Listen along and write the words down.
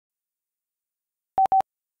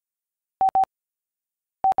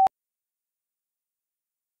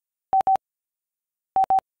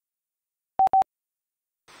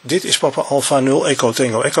Dit is Papa Alpha 0 Echo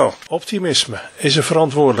Tango Echo. Optimisme is een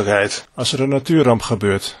verantwoordelijkheid. Als er een natuurramp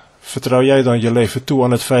gebeurt, vertrouw jij dan je leven toe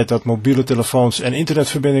aan het feit dat mobiele telefoons en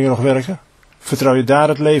internetverbindingen nog werken? Vertrouw je daar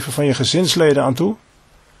het leven van je gezinsleden aan toe?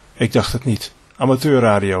 Ik dacht het niet.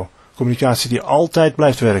 Amateurradio, communicatie die altijd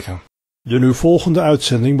blijft werken. De nu volgende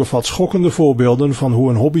uitzending bevat schokkende voorbeelden van hoe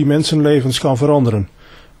een hobby mensenlevens kan veranderen.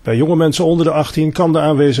 Bij jonge mensen onder de 18 kan de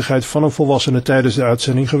aanwezigheid van een volwassene tijdens de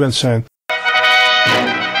uitzending gewenst zijn.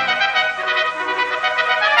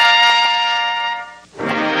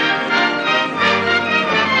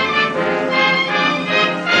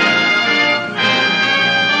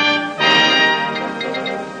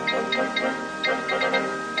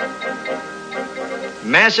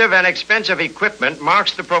 Massive and expensive equipment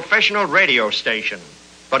marks the professional radio station.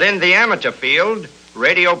 But in the amateur field,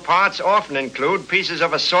 radio parts often include pieces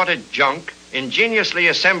of assorted junk ingeniously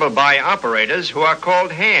assembled by operators who are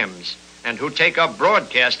called hams and who take up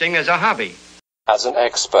broadcasting as a hobby. As an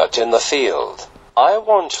expert in the field, I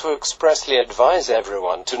want to expressly advise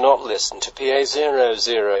everyone to not listen to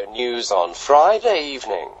PA00 News on Friday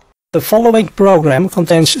evening. The following program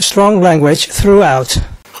contains strong language throughout.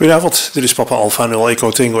 Goedenavond, dit is Papa Alpha 0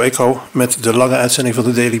 Echo Tango Echo met de lange uitzending van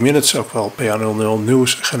de Daily Minutes, ook wel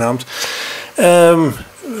PA00 genaamd.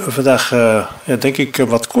 Vandaag denk ik een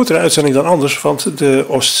wat kortere uitzending dan anders, want de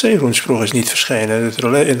Oostzeeroensproeg is niet verschenen. Het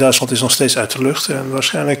relais in Duitsland is nog steeds uit de lucht en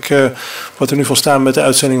waarschijnlijk wordt er nu volstaan met de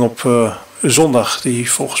uitzending op zondag,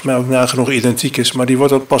 die volgens mij ook nagenoeg identiek is, maar die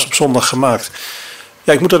wordt ook pas op zondag gemaakt.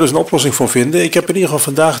 Ja, ik moet daar dus een oplossing voor vinden. Ik heb in ieder geval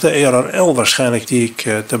vandaag de ERRL waarschijnlijk die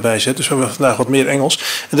ik daarbij zet. Dus we hebben vandaag wat meer Engels.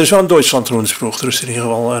 En er is wel een Duitsland-Roensproeg. Er is in ieder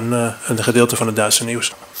geval een gedeelte van het Duitse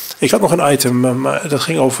nieuws. Ik had nog een item, maar dat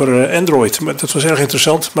ging over Android. Maar dat was erg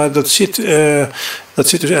interessant, maar dat zit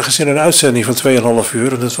dus ergens in een uitzending van 2,5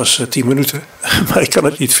 uur. En dat was 10 minuten. Maar ik kan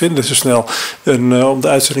het niet vinden zo snel. En om de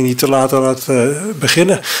uitzending niet te laten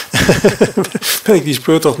beginnen, ben ik die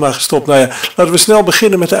speurtocht maar gestopt. Nou ja, laten we snel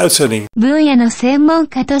beginnen met de uitzending.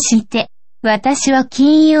 私は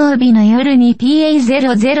金曜日の夜に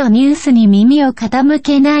PA00 ニュースに耳を傾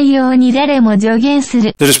けないように誰も助言す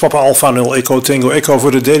る. Dit is Papa Alpha 0 Echo Tango Echo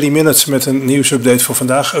voor de Daily Minutes met een nieuwsupdate voor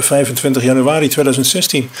vandaag 25 januari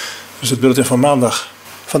 2016. Dus het bulletin van maandag.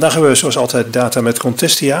 Vandaag hebben we zoals altijd data met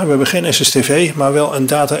Contestia. We hebben geen SSTV, maar wel een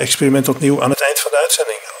data-experiment opnieuw aan het eind van de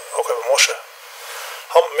uitzending. Ook hebben we mossen.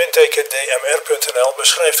 ham-dmr.nl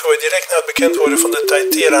beschrijft hoe je direct na het bekend worden van de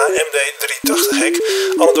Taitera MD380-hek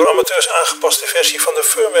al een door amateurs aangepaste versie van de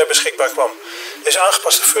firmware beschikbaar kwam. Deze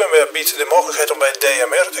aangepaste firmware biedt de mogelijkheid om bij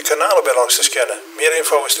DMR de kanalenbalans te scannen. Meer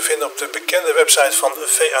info is te vinden op de bekende website van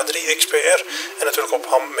VA3XPR en natuurlijk op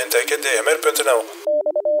ham-dmr.nl.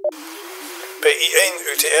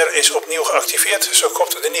 PA01-UTR is opnieuw geactiveerd, zo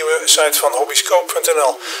kopte de nieuwe site van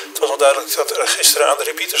hobbyscope.nl. Het was al duidelijk dat er gisteren aan de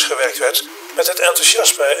repeaters gewerkt werd. Met het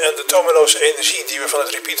enthousiasme en de tomeloze energie die we van het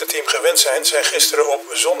repeaterteam gewend zijn gisteren op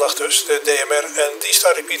zondag dus de DMR en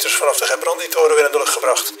D-Star repeaters vanaf de Gebranditoren weer in de lucht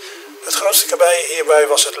gebracht. Het grootste kabij hierbij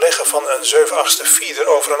was het leggen van een 7/8 feeder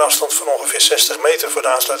over een afstand van ongeveer 60 meter voor de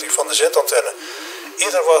aansluiting van de zendantenne.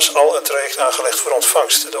 Eerder was al een traject aangelegd voor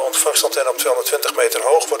ontvangst. De ontvangstantenne op 220 meter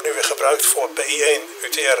hoog wordt nu weer gebruikt voor PI1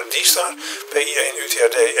 UTR D-Star, PI1 UTR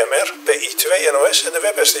DMR, PI2 NOS en de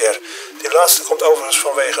WebSDR. Die laatste komt overigens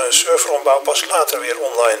vanwege een serverombouw pas later weer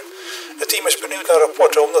online. Het team is benieuwd naar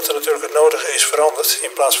rapporten omdat er natuurlijk het nodige is veranderd.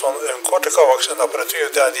 In plaats van een korte coax en apparatuur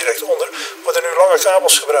daar direct onder, worden nu lange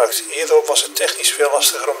kabels gebruikt. Hierdoor was het technisch veel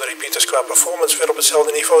lastiger om de repeaters qua performance weer op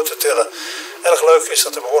hetzelfde niveau te tillen. Erg leuk is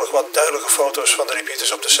dat er behoorlijk wat duidelijke foto's van de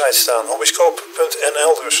repeaters op de site staan.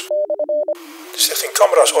 Hobbyscope.nl dus. De stichting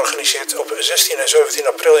Camera's organiseert op 16 en 17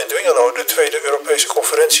 april in Dwingelo de tweede Europese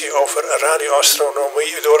conferentie over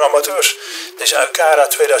radioastronomie door amateurs. Deze UICARA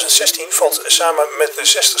 2016 valt samen met de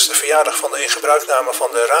 60ste verjaardag van de ingebruikname van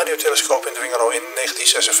de radiotelescoop in Dwingelo in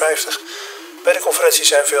 1956. Bij de conferentie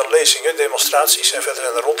zijn veel lezingen, demonstraties en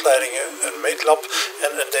verder rondleidingen, een meetlab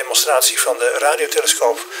en een demonstratie van de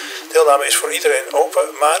radiotelescoop. Deelname is voor iedereen open,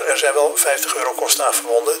 maar er zijn wel €50 kosten aan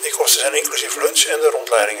verbonden. Die kosten zijn inclusief lunch en de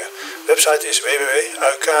rondleidingen. Website is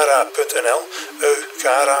www.uicara.nl.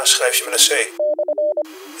 Uicara schrijf je met een C.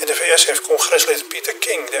 In de VS heeft congreslid Peter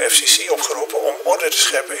King de FCC opgeroepen om orde te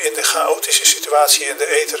scheppen in de chaotische situatie in de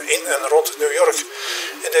ether in en rond New York.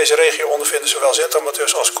 In deze regio ondervinden zowel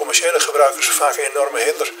zendamateurs als commerciële gebruikers vaak een enorme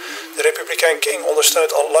hinder. De republikein King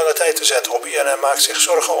ondersteunt al lange tijd de zendhobby en hij maakt zich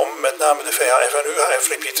zorgen om met name de VHF en UHF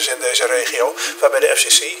repeaters in deze regio, waarbij de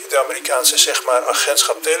FCC, de Amerikaanse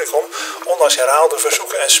agentschap Telecom, ondanks herhaalde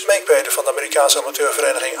verzoeken en smeekbeden van de Amerikaanse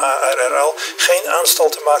amateurvereniging ARRL geen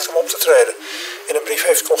aanstalten maakt om op te treden. In een brief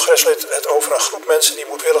heeft congreslid het over een groep mensen die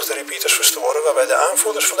moedwillig de repeaters verstoren, waarbij de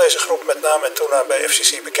aanvoerders van deze groep met naam en toenaam bij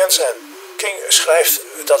FCC bekend zijn. King schrijft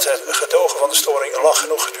dat het gedogen van de storing lang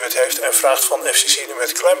genoeg geduurd heeft en vraagt van FCC nu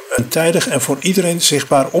met klem een tijdig en voor iedereen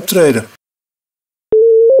zichtbaar optreden.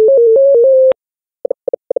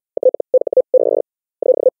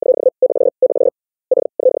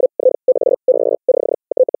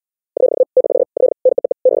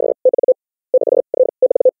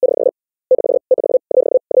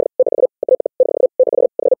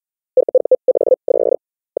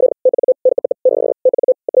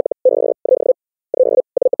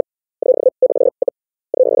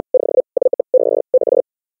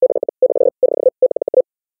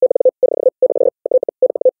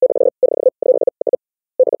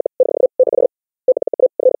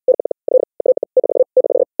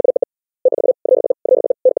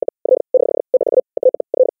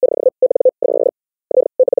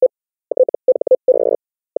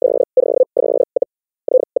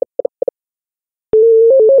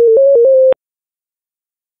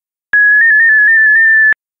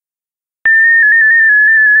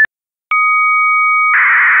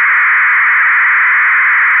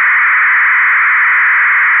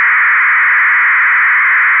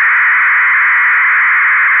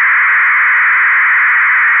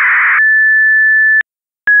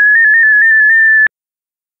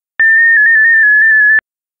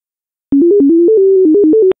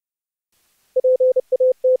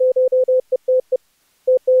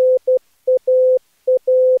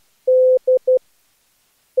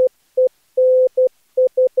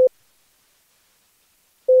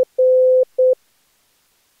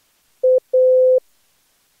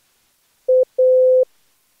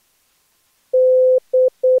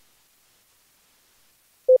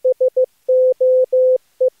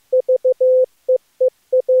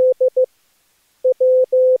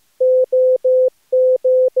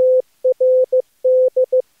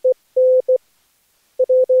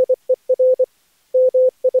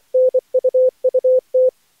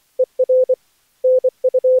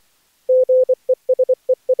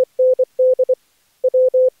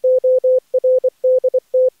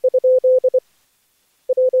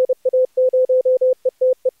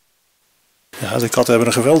 Ja, de katten hebben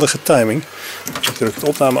een geweldige timing. Ik druk het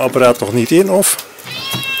opnameapparaat nog niet in of...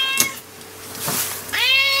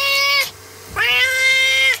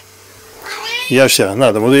 Juist ja,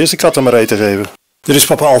 nou dan moet de eerste katten maar eten geven. Dit is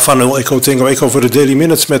Papa Alpha 0 Echo Tango Echo voor de Daily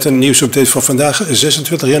Minutes met een nieuwsupdate van vandaag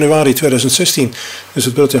 26 januari 2016. Dus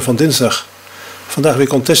het bulletin van dinsdag. Vandaag weer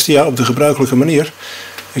Contestia op de gebruikelijke manier.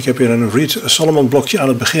 Ik heb hier een Read Solomon blokje aan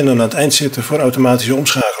het begin en aan het eind zitten voor automatische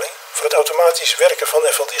omschakeling. Voor het automatisch werken van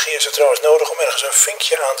FLDG is het trouwens nodig om ergens een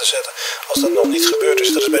vinkje aan te zetten. Als dat nog niet gebeurd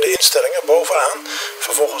is, dat is bij de instellingen bovenaan.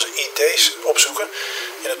 Vervolgens ID's opzoeken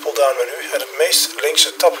in het pull-down menu. En het meest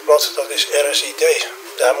linkse tabblad, dat is RSID.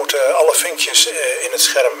 Daar moeten alle vinkjes in het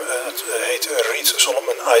scherm, het heet Read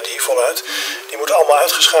Solomon ID voluit, die moeten allemaal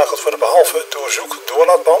uitgeschakeld worden behalve doorzoek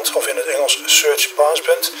doorlaatband of in het Engels Search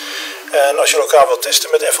Passband. En als je lokaal wilt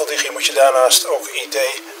testen met FLDG moet je daarnaast ook ID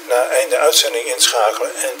na einde uitzending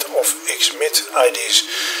inschakelen en of XMID ID's.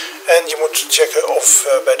 En je moet checken of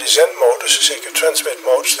bij de zendmodus, Secure Transmit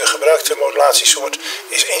modus, de gebruikte modulatiesoort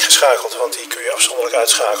is ingeschakeld, want die kun je afzonderlijk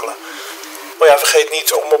uitschakelen. Maar ja, vergeet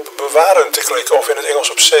niet om op bewaren te klikken of in het Engels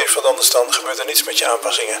op save, want anders dan gebeurt er niets met je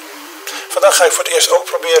aanpassingen. Vandaag ga ik voor het eerst ook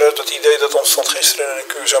proberen, dat idee dat ontstond gisteren in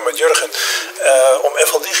een QSO met Jurgen, om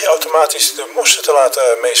FLDG automatisch de morsen te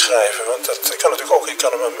laten meeschrijven. Want dat kan natuurlijk ook, ik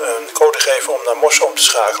kan hem een code geven om naar morsen om te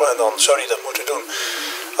schakelen en dan zou hij dat moeten doen.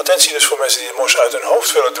 Attentie dus voor mensen die de morsen uit hun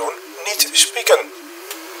hoofd willen doen, niet spieken.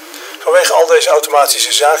 Vanwege al deze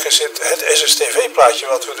automatische zaken zit het SSTV-plaatje,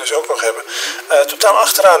 wat we dus ook nog hebben, totaal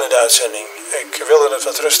achteraan in de uitzending. Ik wilde het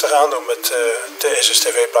wat rustig aandoen met de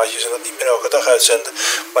SSTV-plaatjes en dat niet meer elke dag uitzenden.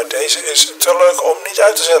 Maar deze is te leuk om niet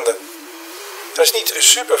uit te zenden. Er is niet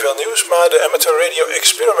super veel nieuws, maar de Amateur Radio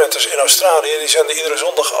Experimenters in Australië die zenden iedere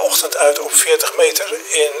zondagochtend uit op 40 meter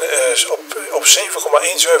op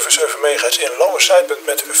 7,177 MHz in lower sideband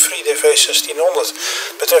met FreeDV 1600.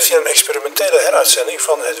 Betreft hier een experimentele heruitzending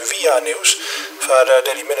van het WIA-nieuws, waar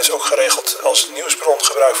Daily Minutes ook geregeld als nieuwsbron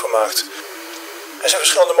gebruik van maakt. Er zijn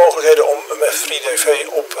verschillende mogelijkheden om met FreeDV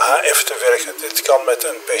op HF te werken. Dit kan met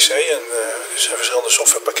een PC en er zijn verschillende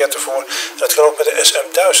softwarepakketten voor. Dat kan ook met de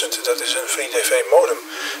SM1000, dat is een FreeDV modem.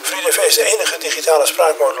 FreeDV is de enige digitale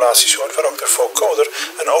spraakmodulatiesoort waar ook de vocoder,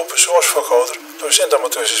 een open source vocoder, door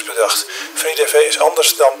zendamateurs is bedacht. FreeDV is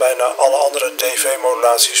anders dan bijna alle andere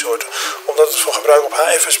DV-modulatiesoorten, omdat het voor gebruik op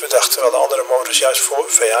HF is bedacht, terwijl de andere modus juist voor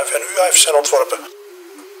VHF en UHF zijn ontworpen.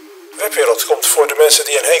 webwereld komt voor de mensen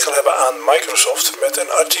die een hekel hebben aan Microsoft met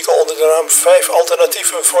een artikel onder de naam 5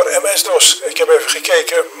 alternatieven voor MS-DOS. Ik heb even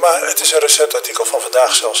gekeken, maar het is een recent artikel van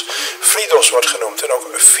vandaag zelfs. FreeDOS wordt genoemd en ook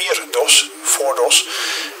 4DOS, 4DOS.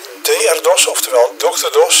 DR-DOS, oftewel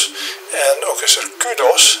Dr-DOS. En ook is er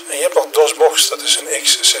QDOS. En je hebt nog DOSBox, dat is een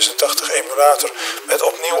x86 emulator met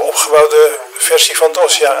opnieuw opgebouwde versie van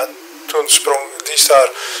DOS. Ja, en toen sprong die star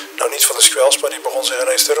nou niet van de squels, maar die begon zich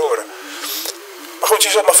ineens te roeren. Maar goed, je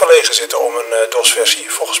zult maar verlegen zitten om een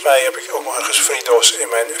DOS-versie. Volgens mij heb ik ook nog ergens FreeDOS in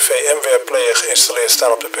mijn VMware-player geïnstalleerd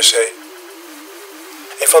staan op de PC.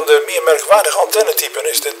 Een van de meer merkwaardige antennetypen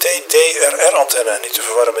is de DDRR-antenne. Niet te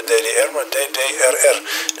verwarren met DDR, maar DDRR.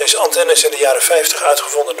 Deze antenne is in de jaren 50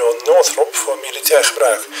 uitgevonden door Northrop voor militair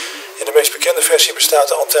gebruik. In de meest bekende versie bestaat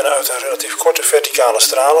de antenne uit een relatief korte verticale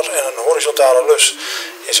straler en een horizontale lus.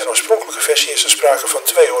 In zijn oorspronkelijke versie is er sprake van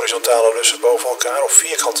 2 horizontale lussen boven elkaar, of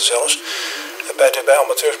vierkanten zelfs. Bij de bij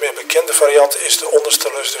amateurs meer bekende variant is de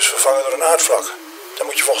onderste lus dus vervangen door een aardvlak. Daar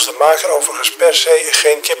moet je volgens de maker overigens per se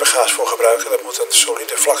geen kippengaas voor gebruiken. Dat moet een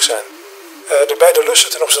solide vlak zijn. De beide lussen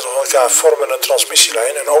ten opzichte van elkaar vormen een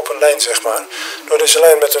transmissielijn, een open lijn zeg maar. Door deze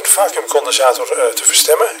lijn met een vacuümcondensator te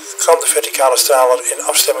verstemmen, kan de verticale straler in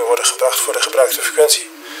afstemming worden gebracht voor de gebruikte frequentie.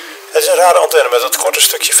 Het is een rare antenne met dat korte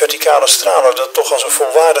stukje verticale straler dat toch als een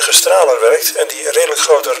volwaardige straler werkt en die redelijk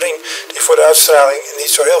grote ring die voor de uitstraling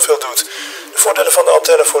niet zo heel veel doet. De voordelen van de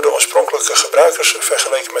antenne voor de oorspronkelijke gebruikers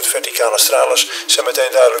vergeleken met verticale stralers zijn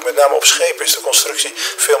meteen duidelijk. Met name op schepen is de constructie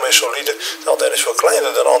veel meer solide. De antenne is veel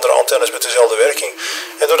kleiner dan andere antennes met dezelfde werking.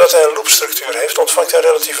 En doordat hij een loopstructuur heeft, ontvangt hij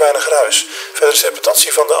relatief weinig ruis. Verder is de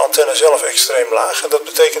impedantie van de antenne zelf extreem laag. En dat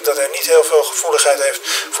betekent dat hij niet heel veel gevoeligheid heeft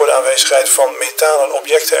voor de aanwezigheid van metalen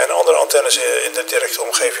objecten en andere antennes in de directe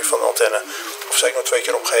omgeving van de antenne. Of zeker nog 2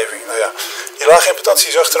 keer omgeving. Nou ja, die lage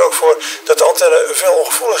impedantie zorgt er ook voor dat de antenne veel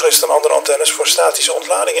ongevoeliger is dan andere antennes voor statische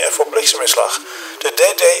ontladingen en voor blikseminslag. De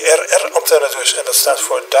DDRR-antenne dus, en dat staat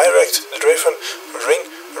voor Direct Driven Ring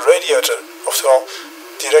Radiator, oftewel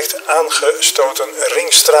direct aangestoten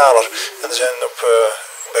ringstraler. En er zijn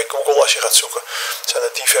bij Google, als je gaat zoeken, zijn er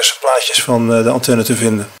diverse plaatjes van de antenne te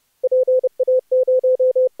vinden.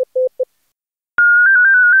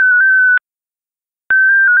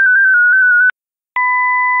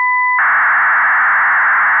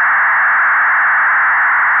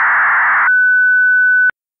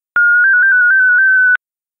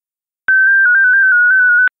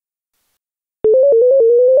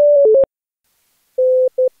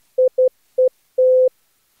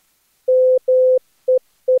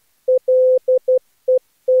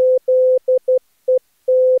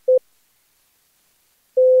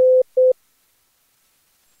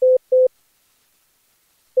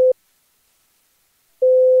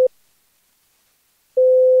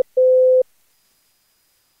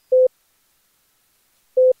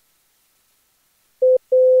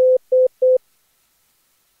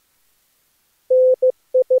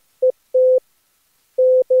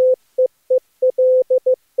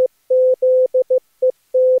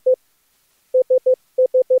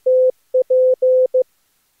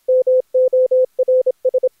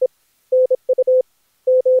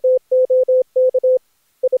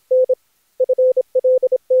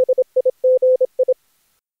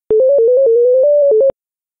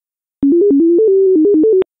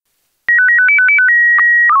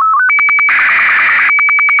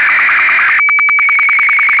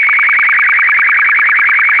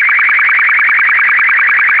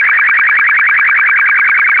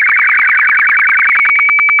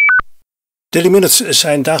 Daily Minutes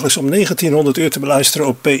zijn dagelijks om 1900 uur te beluisteren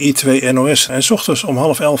op PA00NEWS en 's ochtends om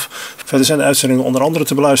 10:30. Verder zijn de uitzendingen onder andere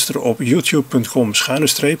te beluisteren op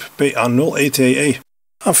youtube.com/PA0ETE.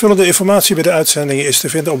 Aanvullende informatie bij de uitzendingen is te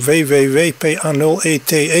vinden op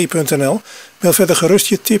www.PA0ETE.nl. Mail verder gerust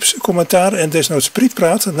je tips, commentaar en desnoods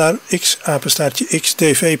prietpraat naar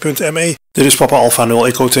x@xtv.me. Dit is Papa Alpha 0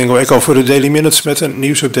 Echo Tango Echo voor de Daily Minutes met een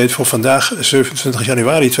nieuwsupdate voor vandaag 27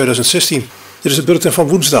 januari 2016. Dit is het bulletin van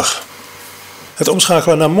woensdag. Het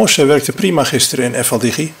omschakelen naar Morse werkte prima gisteren in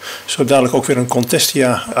FLDigi. Zo dadelijk ook weer een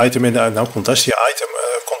Contestia-item in de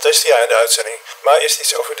uitzending. Maar eerst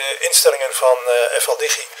iets over de instellingen van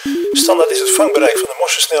FLDigi. Standaard is het vangbereik van de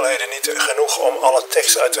Morse-snelheden niet genoeg om alle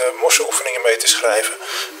tekst uit de Morse-oefeningen mee te schrijven.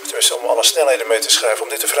 Tenminste, om alle snelheden mee te schrijven. Om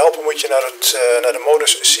dit te verhelpen moet je naar de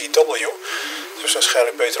modus CW. Het is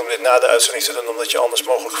waarschijnlijk beter om dit na de uitzending te doen, omdat je anders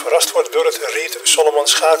mogelijk verrast wordt door het Reed-Solomon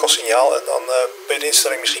schakelsignaal. En dan ben je de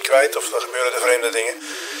instelling misschien kwijt of dan gebeuren er vreemde dingen.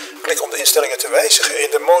 Klik om de instellingen te wijzigen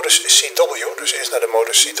in de modus CW, dus eerst naar de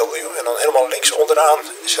modus CW. En dan helemaal links onderaan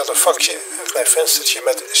zit een vakje, een klein venstertje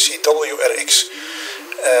met CWRX.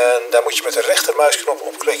 En daar moet je met de rechtermuisknop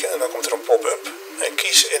op klikken en dan komt er een pop-up. en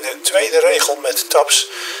kies in de tweede regel met tabs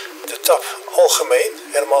de tab Algemeen.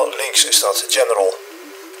 Helemaal links is dat General.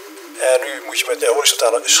 En nu moet je met de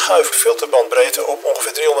horizontale schuiffilterbandbreedte op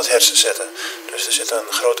ongeveer 300 hertz zetten. Dus er zit een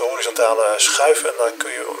grote horizontale schuif en dan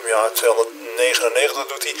kun je, 299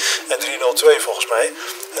 doet hij en 302 volgens mij.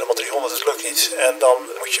 Helemaal 300, dat lukt niet. En dan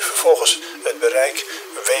moet je vervolgens het bereik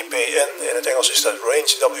WPN, in het Engels is dat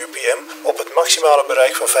Range WPM, op het maximale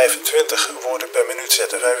bereik van 25 woorden per minuut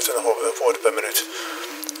zetten. 25 woorden per minuut.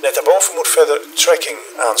 Net daarboven moet verder tracking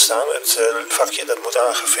aanstaan. Het vakje dat moet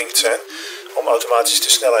aangevinkt zijn om automatisch de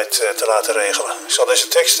snelheid te laten regelen. Ik zal deze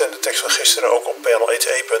tekst en de tekst van gisteren ook op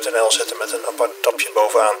PA00NEWS-UITZENDING zetten met een apart tabje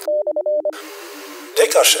bovenaan.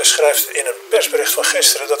 Dekars schrijft in een persbericht van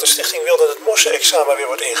gisteren dat de stichting wil dat het morse-examen weer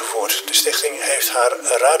wordt ingevoerd. De stichting heeft haar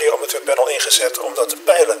radioamateurpanel ingezet om dat te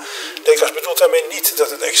peilen. Dekars bedoelt daarmee niet dat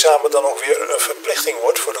het examen dan ook weer een verplichting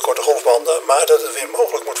wordt voor de korte golfbanden, maar dat het weer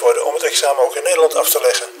mogelijk moet worden om het examen ook in Nederland af te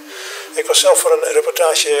leggen. Ik was zelf voor een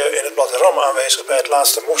reportage in het blad RAM aanwezig bij het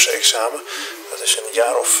laatste morse-examen. Dat is een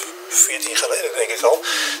jaar of 14 geleden denk ik al.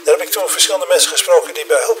 Daar heb ik toen verschillende mensen gesproken die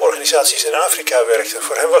bij hulporganisaties in Afrika werkten.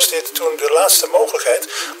 Voor hen was dit toen de laatste mogelijkheid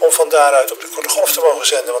om van daaruit op de korte golf te mogen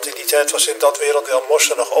zenden. Want in die tijd was in dat werelddeel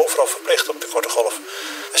morse nog overal verplicht op de korte golf.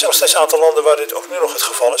 Er zijn nog steeds een aantal landen waar dit ook nu nog het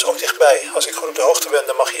geval is, ook dichtbij. Als ik goed op de hoogte ben,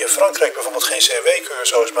 dan mag je in Frankrijk bijvoorbeeld geen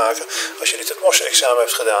CW-curso's maken als je niet het morse-examen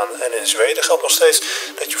hebt gedaan. En in Zweden geldt nog steeds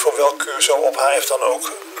dat je voor welk curso op HF dan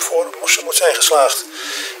ook voor morse moet zijn geslaagd.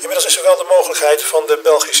 Inmiddels is er wel de mogelijkheid van de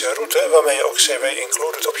Belgische route, waarmee je ook CW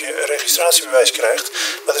included op je registratiebewijs krijgt.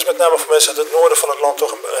 Maar dat is met name voor mensen uit het noorden van het land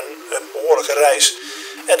toch een behoorlijke reis.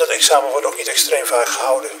 En dat examen wordt ook niet extreem vaak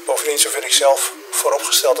gehouden. Bovendien, zo vind ik zelf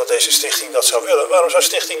vooropgesteld dat deze stichting dat zou willen. Waarom zou een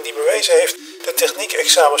stichting die bewezen heeft de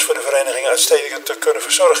techniekexamens voor de vereniging uitstekend te kunnen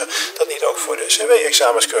verzorgen, dat niet ook voor de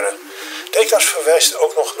CW-examens kunnen? Dekars verwijst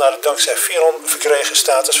ook nog naar de dankzij Veron verkregen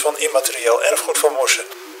status van immaterieel erfgoed van morse.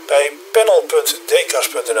 Bij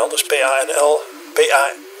panel.dekars.nl, dus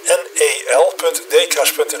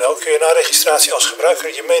panel.dekars.nl kun je na registratie als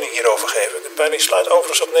gebruiker je mening hierover geven. De peiling sluit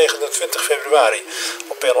overigens op 29 februari.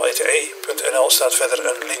 Op panel.ete.nl staat verder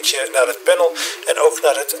een linkje naar het panel en ook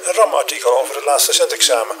naar het RAM-artikel over het laatste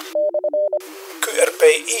centexamen.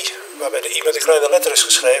 QRPI, waarbij de I met een kleine letter is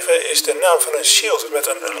geschreven, is de naam van een shield met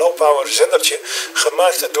een low-power zendertje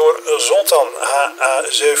gemaakt door Zoltan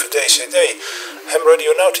HA7DCD. Ham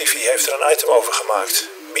Radio Now TV heeft er een item over gemaakt.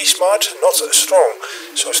 Be smart, not strong,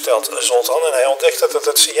 zo stelt Zoltan. En hij ontdekte dat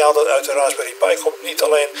het signaal dat uit de Raspberry Pi komt niet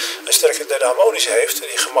alleen een sterke derde harmonische heeft,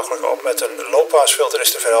 die gemakkelijk ook met een low-pass filter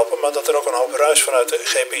is te verhelpen, maar dat er ook een hoop ruis vanuit de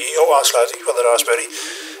GPIO-aansluiting van de Raspberry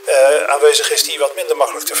aanwezig is die wat minder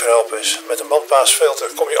makkelijk te verhelpen is. Met een bandpaasfilter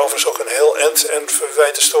kom je overigens ook een heel eind en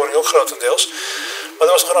verdwijnt de storing ook grotendeels. Maar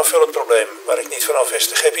er was nog een aanvullend probleem waar ik niet van af wist.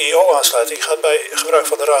 De GPIO-aansluiting gaat bij gebruik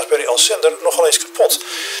van de Raspberry als zender nogal eens kapot.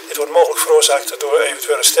 Dit wordt mogelijk veroorzaakt door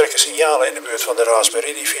eventuele sterke signalen in de buurt van de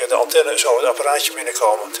Raspberry die via de antenne zo het apparaatje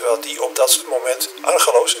binnenkomen, terwijl die op dat moment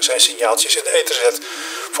argeloos zijn signaaltjes in de ether zet.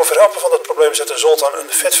 Voor verhelpen van dat probleem zette Zoltan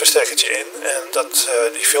een vetversterkertje in en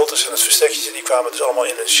die filters en het versterkertje die kwamen dus allemaal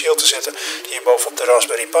in een shield te zitten die je bovenop de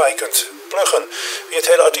Raspberry Pi kunt pluggen. Wie het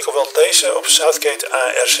hele artikel wilt lezen, op Southgate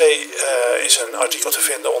ARC is een artikel te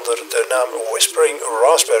vinden onder de naam Whispering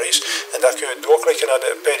Raspberries en daar kun je doorklikken naar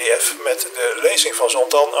de PDF met de lezing van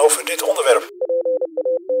Zoltan over dit onderwerp.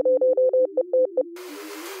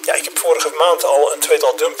 Ja, ik heb vorige maand al een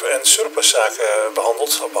tweetal dump- en surpluszaken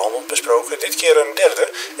besproken. Dit keer een derde,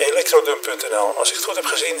 elektrodump.nl. Als ik het goed heb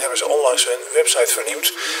gezien, hebben ze onlangs hun website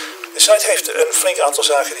vernieuwd. De site heeft een flink aantal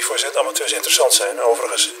zaken die voor zendamateurs interessant zijn.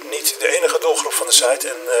 Overigens niet de enige doelgroep van de site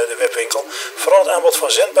en de webwinkel. Vooral het aanbod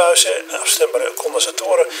van zendbuizen en afstembare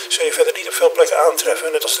condensatoren zul je verder niet op veel plekken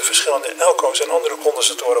aantreffen. Net als de verschillende elco's en andere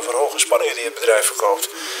condensatoren voor hoge spanningen die het bedrijf verkoopt.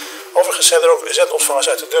 Overigens zijn er ook zendomvangers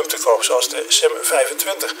uit de dump te koop, zoals de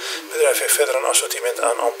SEM25. Het bedrijf heeft verder een assortiment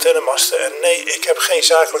aan antennemasten. En nee, ik heb geen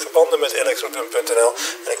zakelijke banden met elektrodump.nl.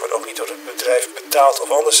 En ik word ook niet door het bedrijf betaald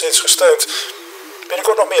of anderszins gesteund.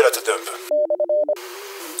 Binnenkort nog meer uit de dump.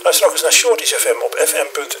 Luister ook eens naar Shorties FM op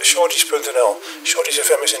fm.shorties.nl. Shorties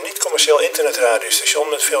FM is een niet-commercieel internetradiostation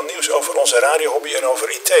met veel nieuws over onze radiohobby en over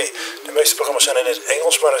IT. De meeste programma's zijn in het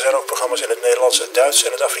Engels, maar er zijn ook programma's in het Nederlands, het Duits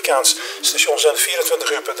en het Afrikaans. Het station zendt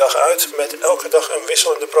 24 uur per dag uit met elke dag een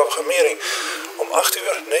wisselende programmering. Om 8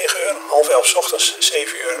 uur, 9 uur, half 11 's ochtends,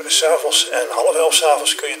 7 uur 's avonds en half 11 's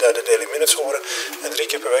avonds kun je daar de Daily Minutes horen. En 3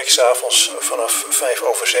 keer per week 's avonds vanaf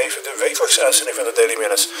 5:07 de wekelijkse uitzending van de Daily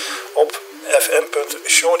Minutes op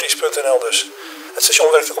fm.shorties.nl dus. Het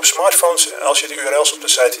station werkt ook op smartphones als je de URL's op de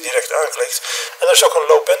site direct aanklikt. En er is ook een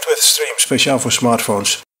low bandwidth stream speciaal voor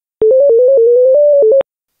smartphones.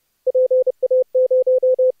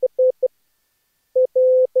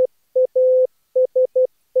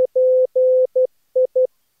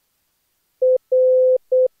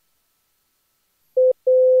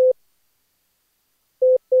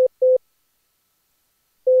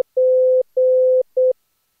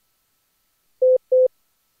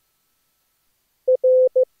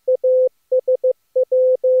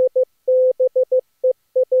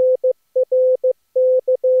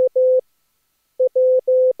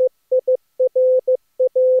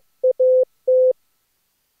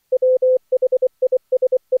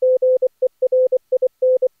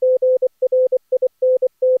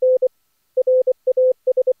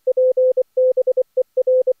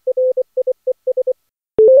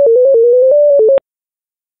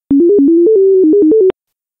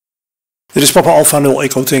 Dit is Papa Alpha 0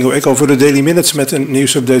 Echo Tango Echo voor de Daily Minutes met een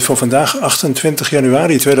nieuwsupdate van vandaag, 28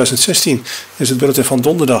 januari 2016. Dit is het bulletin van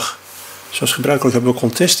donderdag. Zoals gebruikelijk hebben we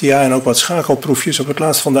contestia en ook wat schakelproefjes op het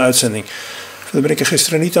laatst van de uitzending. Verder ben ik er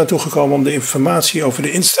gisteren niet aan toegekomen om de informatie over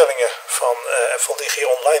de instellingen van Digi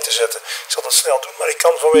online te zetten. Ik zal dat snel doen, maar ik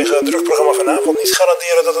kan vanwege het drukprogramma vanavond niet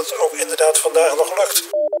garanderen dat het ook inderdaad vandaag nog lukt.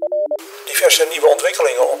 Diverse nieuwe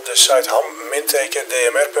ontwikkelingen op de site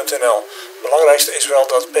ham-dmr.nl. Het belangrijkste is wel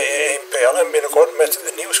dat PA01 binnenkort met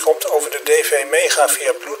nieuws komt over de DV Mega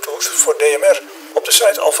via Bluetooth voor DMR. Op de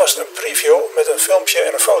site alvast een preview met een filmpje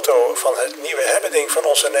en een foto van het nieuwe hebbeding van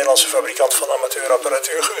onze Nederlandse fabrikant van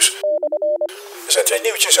amateurapparatuur Guus. Er zijn twee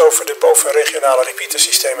nieuwtjes over de bovenregionale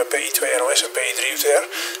repeatersystemen PI2NOS en PI3UTR.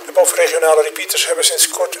 De bovenregionale repeaters hebben sinds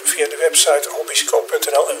kort via de website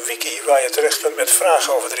hobbyscope.nl een wiki waar je terecht kunt met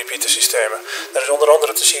vragen over de repeatersystemen. Daar is onder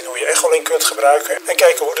andere te zien hoe je Echolink kunt gebruiken en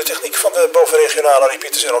kijken hoe de techniek van de bovenregionale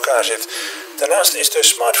repeaters in elkaar zit. Daarnaast is de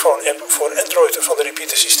smartphone-app voor Android van de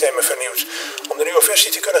repeatersystemen vernieuwd. Om de nieuwe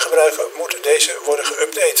versie te kunnen gebruiken moet deze worden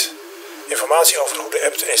geüpdate. Informatie over hoe de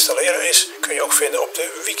app te installeren is kun je ook vinden op de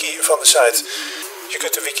wiki van de site. Je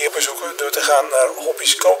kunt de wiki bezoeken door te gaan naar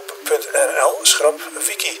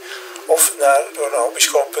hobbyscope.nl/wiki of door naar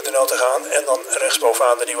hobbyscope.nl te gaan en dan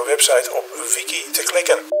rechtsbovenaan de nieuwe website op wiki te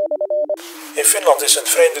klikken. In Finland is een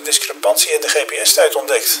vreemde discrepantie in de GPS-tijd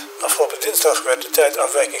ontdekt. Afgelopen dinsdag werd de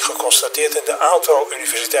tijdafwijking geconstateerd in de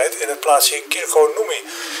Aalto-universiteit in het plaatsje Kirkkonummi.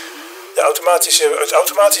 Het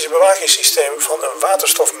automatische bewakingssysteem van een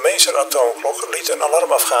waterstofmeesteratoomklok liet een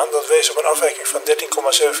alarm afgaan dat wees op een afwijking van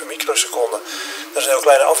 13,7 microseconden. Dat is een heel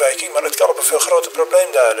kleine afwijking, maar het kan op een veel groter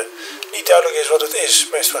probleem duiden. Niet duidelijk is wat het is.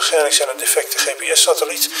 Meest waarschijnlijk zijn een defecte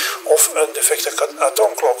GPS-satelliet of een defecte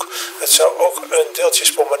atoomklok. Het zou ook een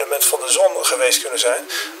deeltjesbombardement van de zon geweest kunnen zijn,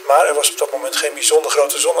 maar er was op dat moment geen bijzonder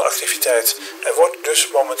grote zonneactiviteit. Er wordt dus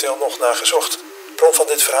momenteel nog naar gezocht. De bron van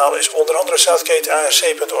dit verhaal is onder andere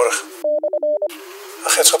zuidkeetarc.org.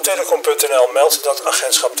 Agentschap Telecom.nl meldt dat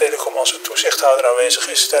Agentschap Telecom als een toezichthouder aanwezig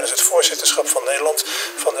is tijdens het voorzitterschap van Nederland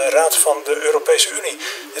van de Raad van de Europese Unie.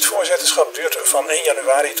 Dit voorzitterschap duurt van 1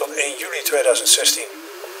 januari tot 1 juli 2016.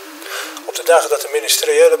 Op de dagen dat de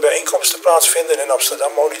ministeriële bijeenkomsten plaatsvinden in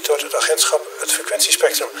Amsterdam monitort het agentschap het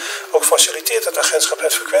frequentiespectrum. Ook faciliteert het agentschap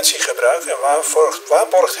het frequentiegebruik en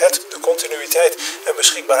waarborgt het de continuïteit en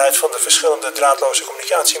beschikbaarheid van de verschillende draadloze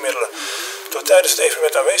communicatiemiddelen. Door tijdens het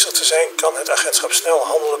evenement aanwezig te zijn kan het agentschap snel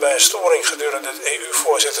handelen bij een storing gedurende het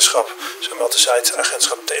EU-voorzitterschap. Zo meldt de site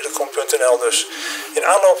agentschaptelecom.nl dus. In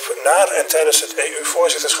aanloop naar en tijdens het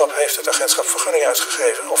EU-voorzitterschap heeft het agentschap vergunningen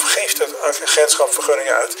uitgegeven of geeft het agentschap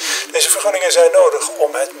vergunningen uit. Deze vergunningen zijn nodig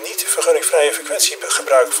om het niet vergunningvrije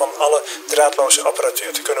frequentiegebruik van alle draadloze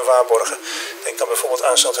apparatuur te kunnen waarborgen. Denk dan bijvoorbeeld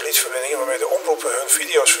aan satellietverbindingen waarmee de omroepen hun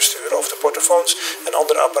video's versturen of de portofoons en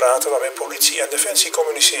andere apparaten waarmee politie en defensie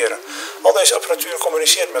communiceren. Al deze apparatuur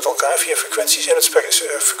communiceert met elkaar via frequenties in het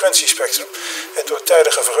frequentiespectrum. En door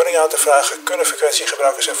tijdige vergunning aan te vragen kunnen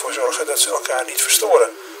frequentiegebruikers ervoor zorgen dat ze elkaar niet verstoren.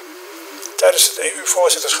 Tijdens het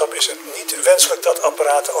EU-voorzitterschap is het niet wenselijk dat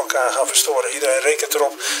apparaten elkaar gaan verstoren. Iedereen rekent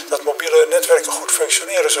erop dat mobiele netwerken goed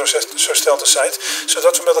functioneren, zo stelt de site,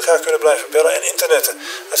 zodat we met elkaar kunnen blijven bellen en internetten.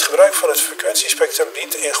 Het gebruik van het frequentiespectrum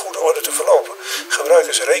dient in goede orde te verlopen.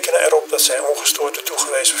 Gebruikers rekenen erop dat zij ongestoord de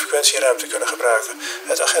toegewezen frequentieruimte kunnen gebruiken.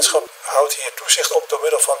 Het agentschap houdt hier toezicht op door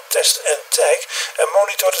middel van test en tag en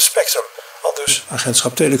monitort het spectrum. Aldus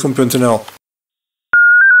agentschaptelecom.nl.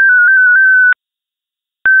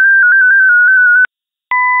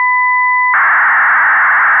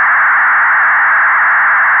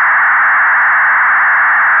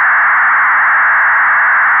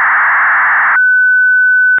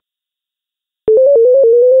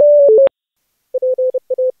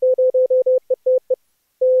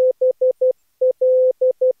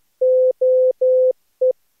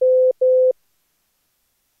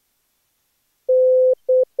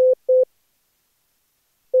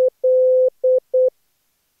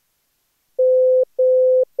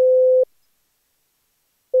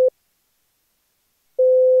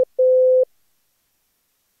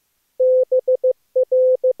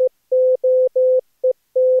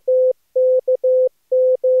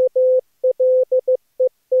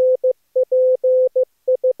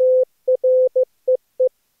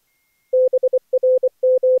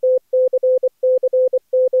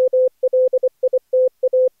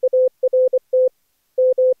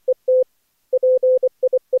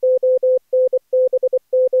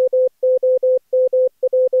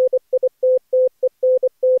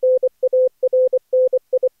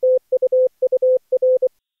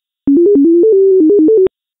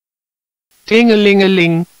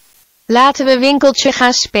 Tingelingeling. Laten we winkeltje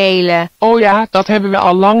gaan spelen. Oh ja, dat hebben we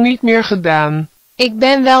al lang niet meer gedaan. Ik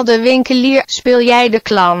ben wel de winkelier, speel jij de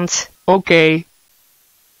klant. Oké.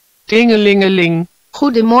 Tingelingeling.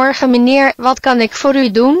 Goedemorgen meneer, wat kan ik voor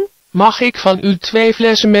u doen? Mag ik van u 2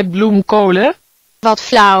 flessen met bloemkolen? Wat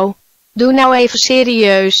flauw. Doe nou even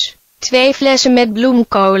serieus. 2 flessen met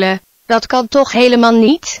bloemkolen. Dat kan toch helemaal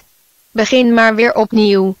niet? Begin maar weer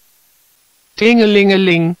opnieuw.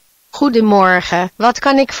 Tingelingeling. Goedemorgen, wat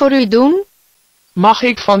kan ik voor u doen? Mag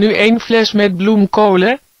ik van u 1 fles met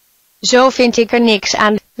bloemkolen? Zo vind ik er niks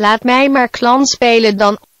aan. Laat mij maar klant spelen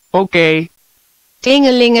dan. Oké.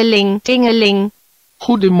 Tingelingeling, tingeling.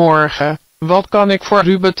 Goedemorgen. Wat kan ik voor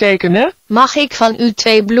u betekenen? Mag ik van u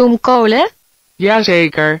 2 bloemkolen?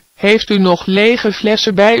 Jazeker. Heeft u nog lege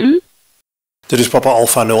flessen bij u? Dit is Papa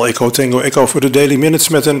Alpha 0 Echo Tango Echo voor de Daily Minutes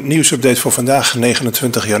met een nieuwsupdate voor vandaag,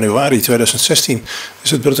 29 januari 2016. Dit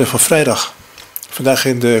is het bulletin van vrijdag. Vandaag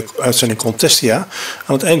in de uitzending Contestia.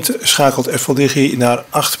 Aan het eind schakelt FLDG naar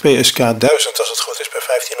 8 PSK 1000 als het goed is bij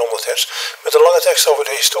 1500 hertz. Met een lange tekst over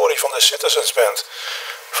de historie van de Citizens Band.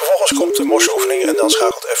 Vervolgens komt de morsoefening en dan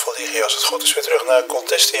schakelt FLDG als het goed is weer terug naar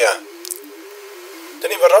Contestia. De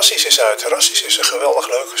nieuwe Rassies is uit. Rassies is een geweldig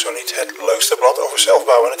leuk, zo niet het leukste blad over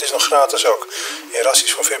zelfbouw en het is nog gratis ook. In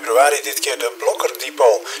Rassies van februari dit keer de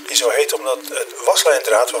blokkerdepot, die zo heet omdat het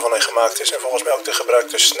waslijndraad waarvan hij gemaakt is en volgens mij ook de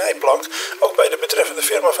gebruikte snijplank ook bij de betreffende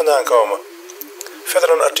firma vandaan komen.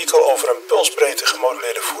 Verder een artikel over een pulsbreedte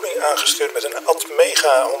gemodelleerde voeding aangestuurd met een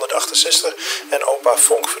Atmega 168 en opa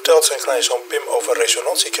Vonk vertelt zijn kleinzoon Pim over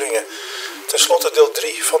resonantiekringen. Ten slotte deel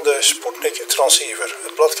 3 van de Sputnik transceiver.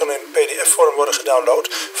 Het blad kan in pdf-vorm worden gedownload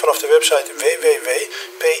vanaf de website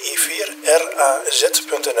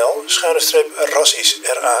www.pi4raz.nl/rassies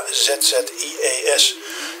RAZZIES.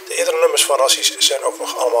 De eerdere nummers van Rassies zijn ook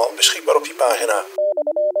nog allemaal beschikbaar op die pagina.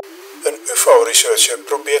 Een UFO-researcher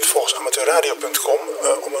probeert volgens amateurradio.com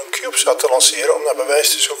om een CubeSat te lanceren om naar bewijs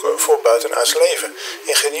te zoeken voor buitenaards leven.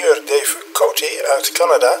 Ingenieur Dave Coty uit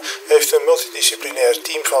Canada heeft een multidisciplinair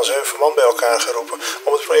team van 7 man bij elkaar geroepen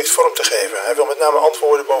om het project vorm te geven. Hij wil met name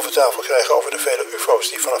antwoorden boven tafel krijgen over de vele UFO's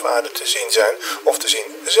die vanaf aarde te zien zijn of te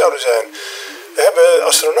zien zouden zijn. We hebben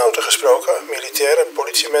astronauten gesproken, militairen,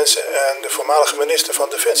 politiemensen en de voormalige minister van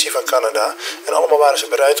Defensie van Canada. En allemaal waren ze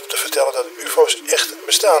bereid om te vertellen dat UFO's echt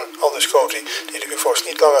bestaan, aldus Coty, die de UFO's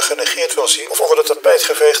niet langer genegeerd wil zien of onder het tapijt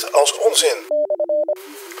geveegd als onzin.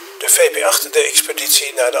 De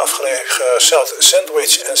VP8-expeditie naar de afgelegen South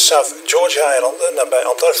Sandwich en South Georgia-eilanden nabij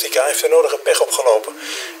Antarctica heeft de nodige pech opgelopen.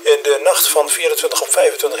 In de nacht van 24 op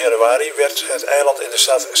 25 januari werd het eiland in de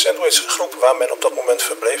South Sandwich-groep waar men op dat moment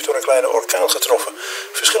verbleef door een kleine orkaan getroffen.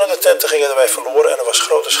 Verschillende tenten gingen daarbij verloren en er was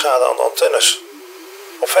grote schade aan de antennes.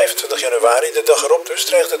 Op 25 januari, de dag erop dus,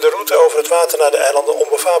 dreigde de route over het water naar de eilanden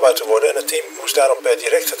onbevaarbaar te worden en het team moest daarom per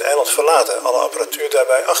direct het eiland verlaten, alle apparatuur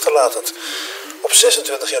daarbij achterlatend. Op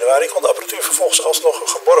 26 januari kon de apparatuur vervolgens alsnog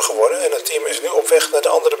geborgen worden en het team is nu op weg naar de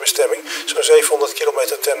andere bestemming, zo'n 700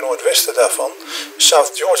 kilometer ten noordwesten daarvan.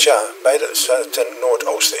 South Georgia, ten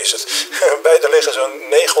noordoosten is het. Beide liggen zo'n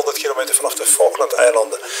 900 kilometer vanaf de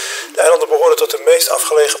Falkland-eilanden. De eilanden behoren tot de meest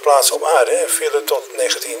afgelegen plaatsen op aarde en vielen tot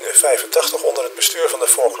 1985 onder het bestuur van de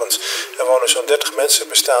Falklands. Er wonen zo'n 30 mensen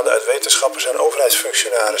bestaande uit wetenschappers en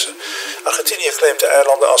overheidsfunctionarissen. Argentinië claimt de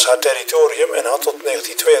eilanden als haar territorium en had tot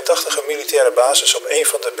 1982 een militaire basis op een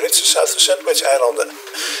van de Britse South Sandwich-eilanden.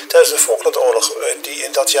 Tijdens de Falklandoorlog die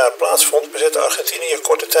in dat jaar plaatsvond, bezette Argentinië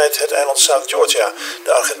korte tijd het eiland South Georgia.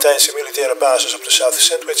 De Argentijnse militaire basis op de South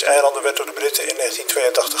Sandwich-eilanden werd door de Britten in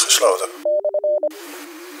 1982 gesloten.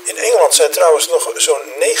 In Engeland zijn trouwens nog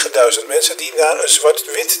zo'n 9000 mensen die naar een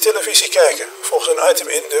zwart-wit televisie kijken. Volgens een item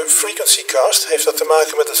in de Frequency Cast heeft dat te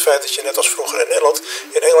maken met het feit dat je net als vroeger in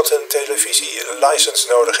Engeland een televisielicense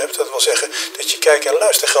nodig hebt. Dat wil zeggen dat je kijk- en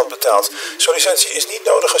luistergeld betaalt. Zo'n licentie is niet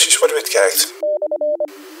nodig als je zwart-wit kijkt.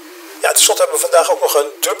 Ja, tenslotte hebben we vandaag ook nog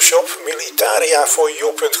een dumpshop,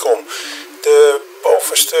 militariaforyou.com. De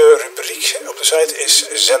bovenste rubriek op de site is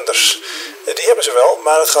zenders. Die hebben ze wel,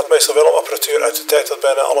 maar het gaat meestal wel om apparatuur uit de tijd dat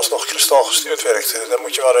bijna alles nog kristalgestuurd werkt. Daar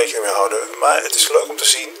moet je wel rekening mee houden. Maar het is leuk om te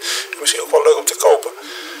zien en misschien ook wel leuk om te kopen.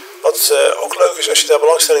 Wat ook leuk is als je daar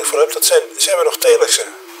belangstelling voor hebt, dat zijn we nog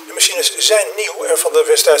telexen. De machines zijn nieuw en van de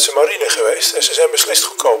West-Duitse marine geweest en ze zijn beslist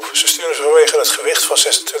goedkoop. Ze sturen ze vanwege het gewicht van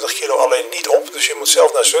 26 kilo alleen niet op, dus je moet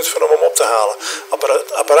zelf naar Zutphen om hem op te halen.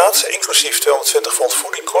 Apparaat inclusief 220 volt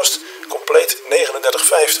voeding kost compleet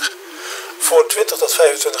 39,50. Voor 20 tot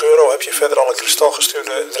 25 euro heb je verder al een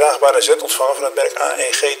kristalgestuurde draagbare zendontvanger van het merk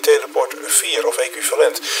AEG Teleport 4 of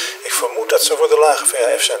equivalent. Ik vermoed dat ze voor de lage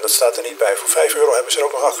VHF zijn, dat staat er niet bij. Voor 5 euro hebben ze er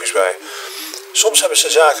ook nog accu's bij. Soms hebben ze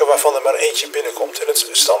zaken waarvan er maar eentje binnenkomt. In het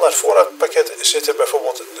standaard voorraadpakket zit er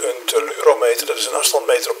bijvoorbeeld een telurometer, dat is een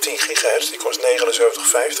afstandmeter op 10 gigahertz, die kost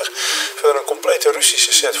 €79,50. Verder een complete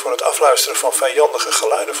Russische set voor het afluisteren van vijandige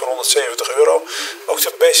geluiden voor €170. Ook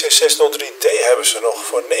de BC603D hebben ze nog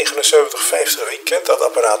voor €79,50. Wie kent dat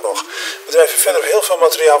apparaat nog? We drijven verder heel veel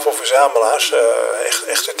materiaal voor verzamelaars,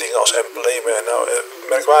 echte dingen als emblemen en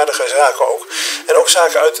merkwaardige zaken ook. En ook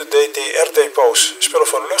zaken uit de DDR-depots. Spullen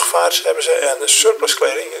voor luchtvaart hebben ze en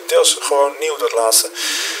surpluskleding, deels gewoon nieuw dat laatste.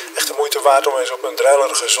 Echt de moeite waard om eens op een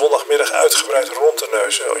druilerige zondagmiddag uitgebreid rond te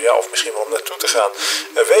neuzen. Ja, of misschien wel om naartoe te gaan.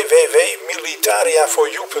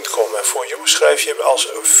 www.militariaforyou.com. En for you schrijf je als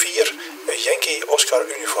 4 Yankee Oscar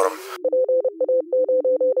uniform.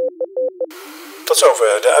 Tot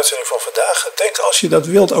zover de uitzending van vandaag. Denk als je dat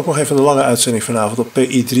wilt ook nog even de lange uitzending vanavond op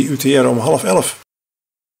PI3UTR om 10:30.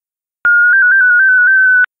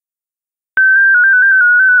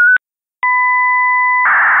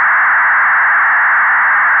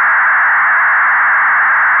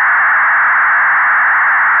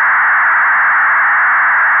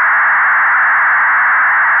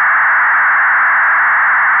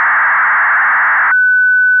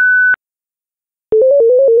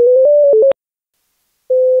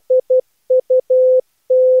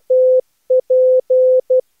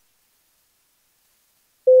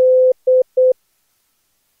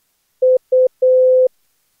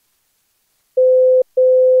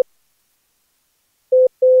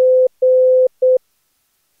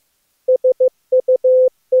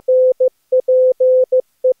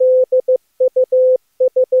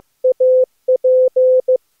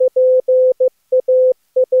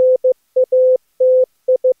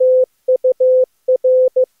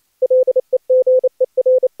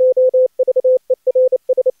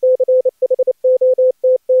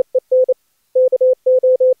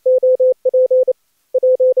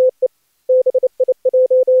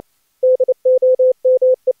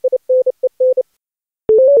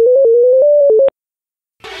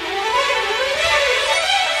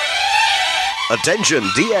 Attention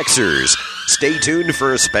DXers, stay tuned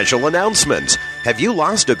for a special announcement. Have you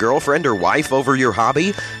lost a girlfriend or wife over your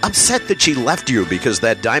hobby? Upset that she left you because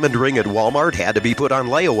that diamond ring at Walmart had to be put on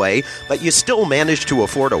layaway, but you still managed to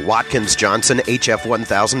afford a Watkins Johnson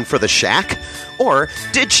HF1000 for the shack? Or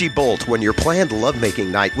did she bolt when your planned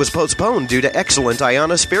lovemaking night was postponed due to excellent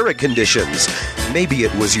ionospheric conditions? Maybe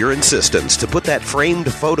it was your insistence to put that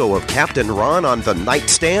framed photo of Captain Ron on the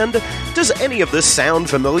nightstand? Does any of this sound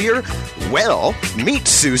familiar? Well, meet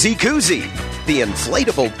Susie Koozie, the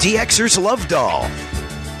inflatable DXer's love doll.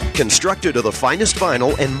 Constructed of the finest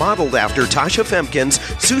vinyl and modeled after Tasha Femkin's,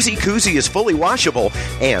 Susie Koozie is fully washable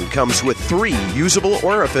and comes with 3 usable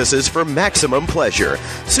orifices for maximum pleasure.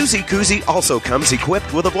 Susie Koozie also comes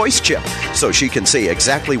equipped with a voice chip, so she can say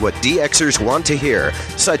exactly what DXers want to hear,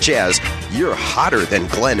 such as, "You're hotter than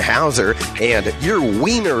Glenn Hauser," and "Your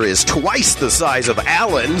wiener is twice the size of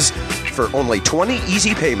Alan's." For only 20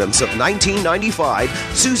 easy payments of $19.95,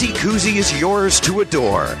 Susie Koozie is yours to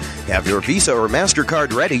adore. Have your Visa or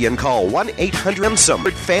MasterCard ready and call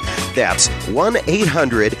 1-800-SOFME. That's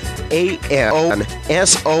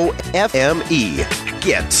 1-800-AMSOFME.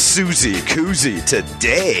 Get Susie Koozie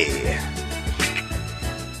today.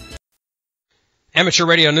 Amateur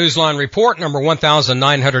Radio Newsline Report number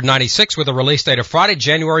 1996 with a release date of Friday,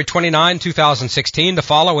 January 29, 2016. To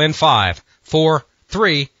follow in 5, 4,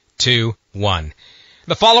 3, 2, 1.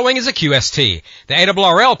 The following is a QST. The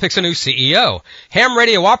ARRL picks a new CEO. Ham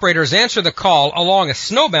radio operators answer the call along a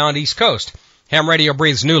snowbound East Coast. Ham radio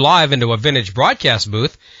breathes new life into a vintage broadcast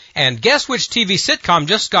booth. And guess which TV sitcom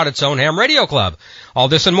just got its own ham radio club? All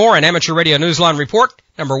this and more in Amateur Radio Newsline Report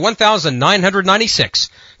number 1996.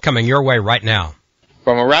 Coming your way right now.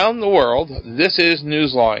 From around the world, this is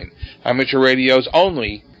Newsline, Amateur Radio's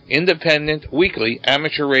only independent, weekly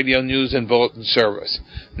amateur radio news and bulletin service.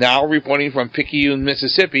 Now reporting from Picayune,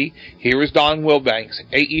 Mississippi, here is Don Wilbanks,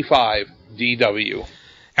 AE5DW.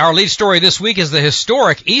 Our lead story this week is the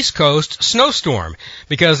historic East Coast snowstorm,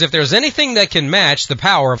 because if there's anything that can match the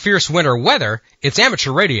power of fierce winter weather, it's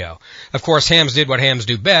amateur radio. Of course, hams did what hams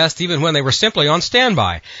do best, even when they were simply on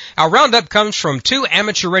standby. Our roundup comes from 2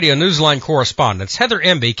 amateur radio newsline correspondents, Heather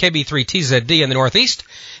Emby, KB3TZD in the Northeast,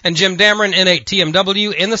 and Jim Dameron,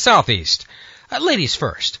 N8TMW in the Southeast. Ladies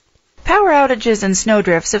first. Power outages and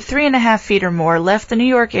snowdrifts of 3.5 feet or more left the New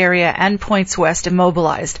York area and points west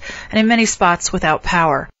immobilized, and in many spots without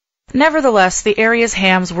power. Nevertheless, the area's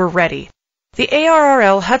hams were ready. The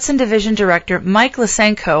ARRL Hudson Division Director Mike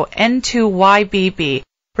Lysenko, N2YBB,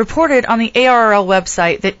 reported on the ARRL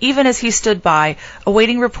website that even as he stood by,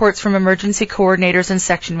 awaiting reports from emergency coordinators and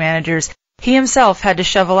section managers, He himself had to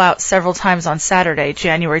shovel out several times on Saturday,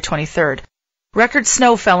 January 23rd. Record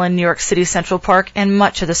snow fell in New York City Central Park and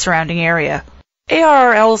much of the surrounding area.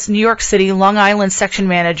 ARRL's New York City Long Island section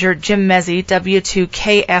manager Jim Mezzi,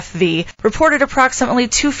 W2KFV, reported approximately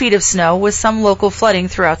 2 feet of snow with some local flooding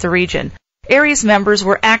throughout the region. ARES members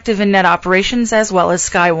were active in net operations as well as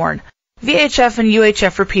Skywarn. VHF and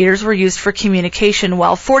UHF repeaters were used for communication,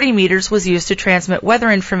 while 40 meters was used to transmit weather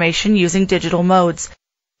information using digital modes.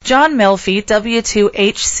 John Melfi,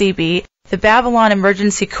 W2HCB, the Babylon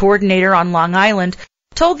Emergency Coordinator on Long Island,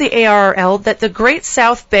 told the ARRL that the Great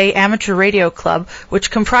South Bay Amateur Radio Club, which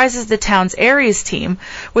comprises the town's ARES team,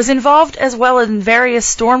 was involved as well in various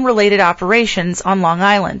storm-related operations on Long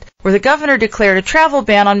Island, where the governor declared a travel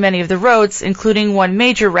ban on many of the roads, including one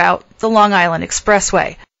major route, the Long Island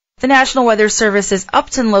Expressway. The National Weather Service's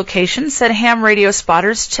Upton location said ham radio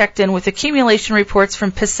spotters checked in with accumulation reports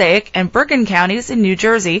from Passaic and Bergen counties in New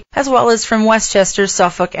Jersey, as well as from Westchester,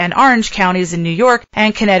 Suffolk, and Orange counties in New York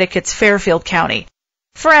and Connecticut's Fairfield County.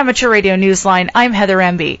 For Amateur Radio Newsline, I'm Heather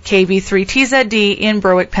Emby, KB3TZD in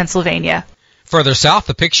Berwick, Pennsylvania. Further south,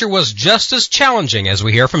 the picture was just as challenging, as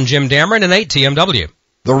we hear from Jim Dameron in 8TMW.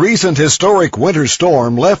 The recent historic winter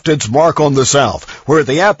storm left its mark on the South, where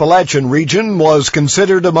the Appalachian region was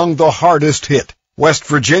considered among the hardest hit. West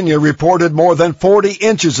Virginia reported more than 40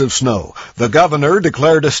 inches of snow. The governor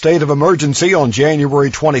declared a state of emergency on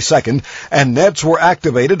January 22nd, and nets were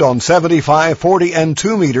activated on 75, 40, and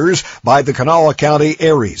 2 meters by the Kanawha County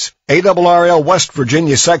ARES. ARRL West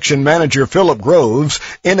Virginia Section Manager Philip Groves,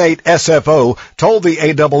 N8SFO, told the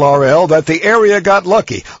ARRL that the area got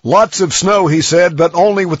lucky. Lots of snow, he said, but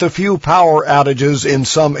only with a few power outages in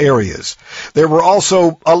some areas. There were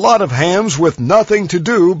also a lot of hams with nothing to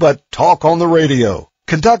do but talk on the radio.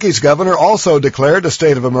 Kentucky's governor also declared a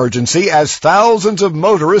state of emergency as thousands of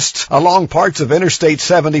motorists along parts of Interstate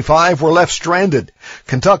 75 were left stranded.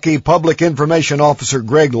 Kentucky Public Information Officer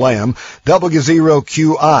Greg Lamb,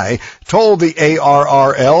 W0QI, told the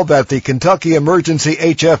ARRL that the Kentucky Emergency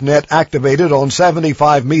HF net activated on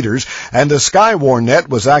 75 meters and a Skywarn net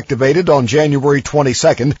was activated on January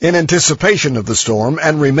 22nd in anticipation of the storm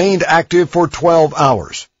and remained active for 12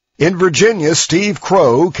 hours. In Virginia, Steve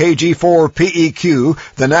Crow, KG4PEQ,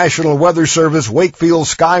 the National Weather Service Wakefield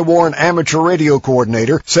Skywarn Amateur Radio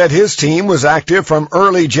Coordinator, said his team was active from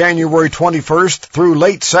early January 21st through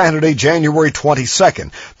late Saturday, January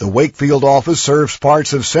 22nd. The Wakefield office serves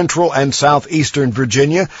parts of central and southeastern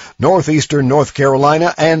Virginia, northeastern North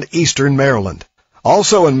Carolina, and eastern Maryland.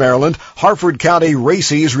 Also in Maryland, Harford County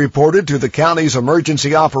RACES reported to the county's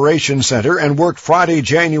Emergency Operations Center and worked Friday,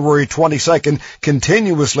 January 22nd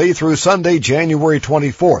continuously through Sunday, January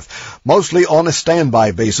 24th, mostly on a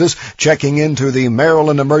standby basis, checking into the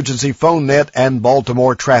Maryland Emergency Phone Net and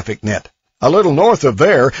Baltimore Traffic Net. A little north of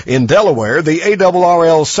there, in Delaware, the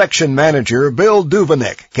ARRL section manager, Bill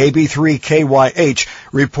Duvenek, KB3KYH,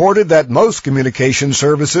 reported that most communication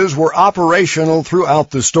services were operational throughout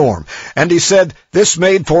the storm, and he said this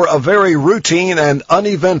made for a very routine and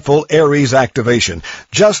uneventful ARES activation,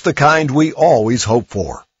 just the kind we always hope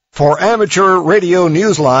for. For Amateur Radio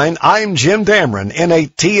Newsline, I'm Jim Dameron,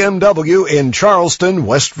 N8TMW in Charleston,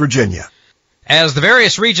 West Virginia. As the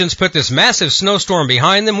various regions put this massive snowstorm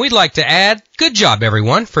behind them, we'd like to add, good job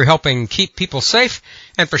everyone for helping keep people safe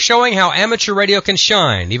and for showing how amateur radio can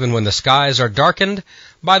shine even when the skies are darkened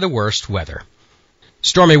by the worst weather.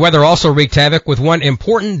 Stormy weather also wreaked havoc with one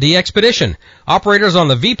important de-expedition. Operators on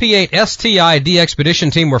the VP8 STI de-expedition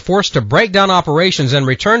team were forced to break down operations and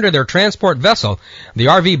return to their transport vessel, the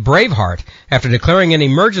RV Braveheart, after declaring an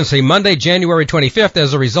emergency Monday, January 25th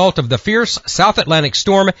as a result of the fierce South Atlantic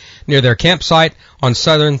storm near their campsite on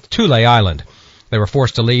southern Thule Island. They were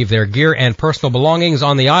forced to leave their gear and personal belongings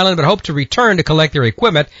on the island, but hoped to return to collect their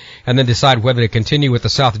equipment and then decide whether to continue with the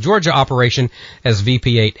South Georgia operation as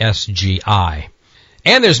VP8 SGI.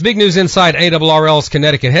 And there's big news inside ARRL's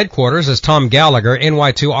Connecticut headquarters as Tom Gallagher,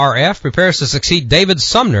 NY2RF, prepares to succeed David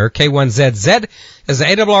Sumner, K1ZZ, as the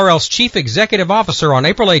ARRL's Chief Executive Officer on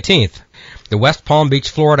April 18th. The West Palm Beach,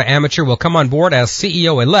 Florida amateur will come on board as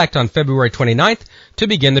CEO-elect on February 29th to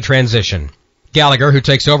begin the transition. Gallagher, who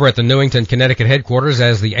takes over at the Newington, Connecticut headquarters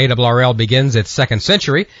as the ARRL begins its second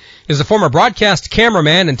century, is a former broadcast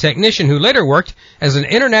cameraman and technician who later worked as an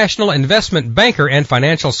international investment banker and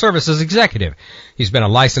financial services executive. He's been a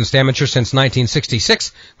licensed amateur since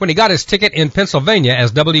 1966 when he got his ticket in Pennsylvania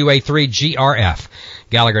as WA3GRF.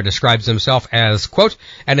 Gallagher describes himself as, quote,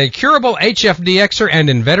 an incurable HFDXer and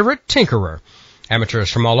inveterate tinkerer.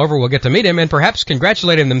 Amateurs from all over will get to meet him and perhaps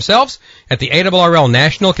congratulate him themselves at the ARRL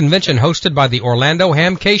National Convention hosted by the Orlando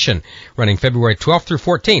Hamcation, running February 12th through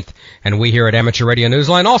 14th. And we here at Amateur Radio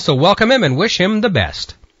Newsline also welcome him and wish him the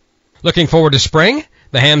best. Looking forward to spring?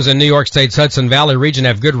 The hams in New York State's Hudson Valley region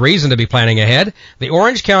have good reason to be planning ahead. The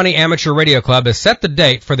Orange County Amateur Radio Club has set the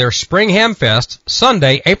date for their Spring Ham Fest,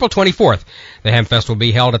 Sunday, April 24th. The Ham Fest will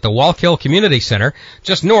be held at the Wallkill Community Center,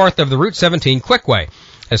 just north of the Route 17 Quickway.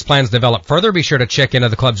 As plans develop further, be sure to check into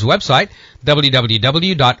the club's website,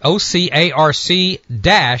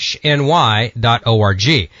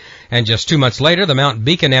 www.ocarc-ny.org. And just 2 months later, the Mount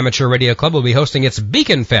Beacon Amateur Radio Club will be hosting its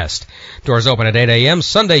Beacon Fest. Doors open at 8 a.m.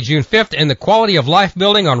 Sunday, June 5th in the Quality of Life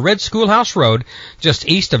building on Red Schoolhouse Road, just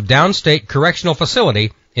east of Downstate Correctional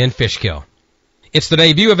Facility in Fishkill. It's the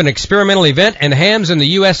debut of an experimental event, and hams in the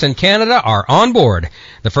U.S. and Canada are on board.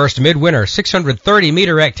 The first midwinter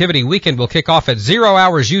 630-meter activity weekend will kick off at 0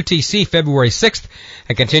 hours UTC February 6th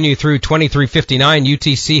and continue through 2359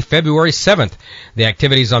 UTC February 7th. The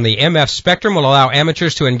activities on the MF Spectrum will allow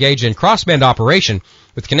amateurs to engage in crossband operation,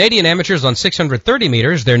 with Canadian amateurs on 630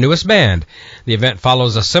 meters, their newest band. The event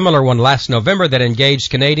follows a similar one last November that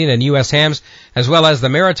engaged Canadian and U.S. hams, as well as the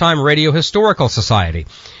Maritime Radio Historical Society.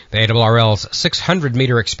 The ARRL's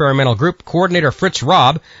 600-meter experimental group coordinator Fritz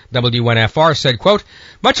Robb, WNFR, said, quote,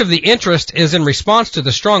 "Much of the interest is in response to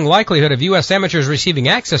the strong likelihood of U.S. amateurs receiving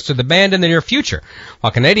access to the band in the near future,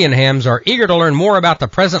 while Canadian hams are eager to learn more about the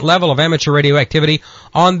present level of amateur radio activity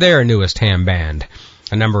on their newest ham band."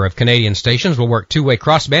 A number of Canadian stations will work two-way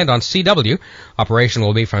crossband on CW. Operation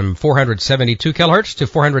will be from 472 kHz to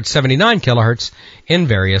 479 kHz in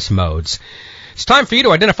various modes. It's time for you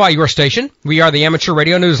to identify your station. We are the Amateur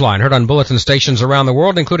Radio Newsline, heard on bulletin stations around the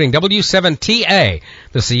world, including W7TA,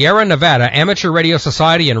 the Sierra Nevada Amateur Radio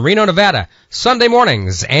Society in Reno, Nevada, Sunday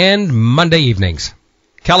mornings and Monday evenings.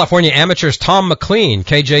 California amateurs Tom McLean,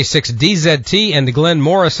 KJ6DZT, and Glenn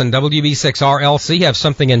Morrison, WB6RLC, have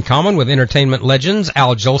something in common with entertainment legends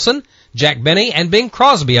Al Jolson, Jack Benny, and Bing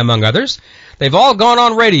Crosby, among others. They've all gone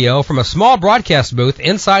on radio from a small broadcast booth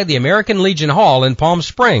inside the American Legion Hall in Palm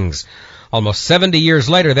Springs. Almost 70 years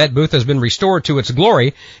later, that booth has been restored to its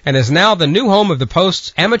glory and is now the new home of the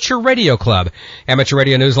Post's Amateur Radio Club. Amateur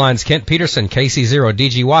Radio Newsline's Kent Peterson,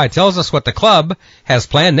 KC0DGY, tells us what the club has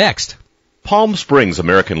planned next. Palm Springs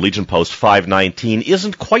American Legion Post 519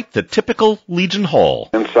 isn't quite the typical Legion Hall.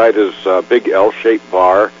 Inside is a big L-shaped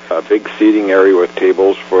bar, a big seating area with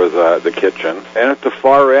tables for the kitchen. And at the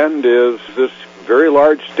far end is this very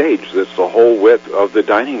large stage that's the whole width of the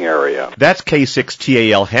dining area. That's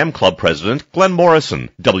K6TAL Ham Club President Glenn Morrison,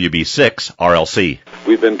 WB6RLC.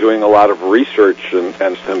 We've been doing a lot of research and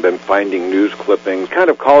been finding news clippings. Kind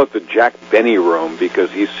of call it the Jack Benny room because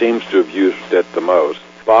he seems to have used it the most.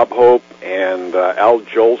 Bob Hope and Al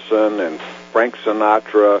Jolson and Frank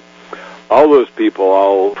Sinatra, all those people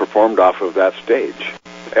all performed off of that stage.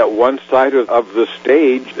 At one side of the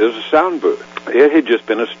stage is a sound booth. It had just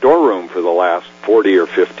been a storeroom for the last 40 or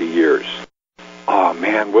 50 years. Oh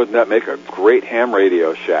man, wouldn't that make a great ham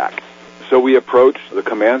radio shack? So we approached the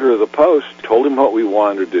commander of the post, told him what we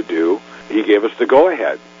wanted to do. He gave us the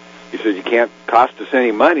go-ahead. He said, you can't cost us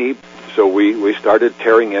any money. So we started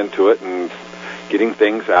tearing into it and getting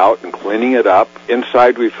things out and cleaning it up.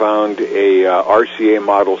 Inside we found a RCA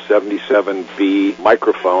Model 77B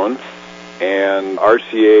microphone, and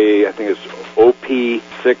RCA, I think it's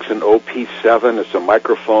OP6 and OP7. It's a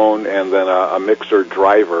microphone and then a mixer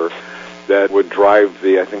driver that would drive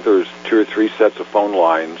I think there was 2 or 3 sets of phone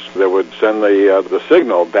lines that would send the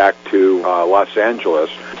signal back to Los Angeles.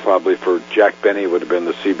 Probably for Jack Benny would have been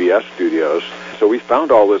the CBS studios. So we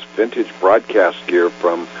found all this vintage broadcast gear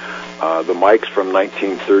from the mics from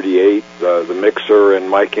 1938, the mixer and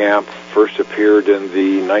mic amp first appeared in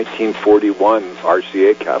the 1941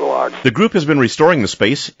 RCA catalog. The group has been restoring the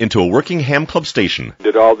space into a working ham club station.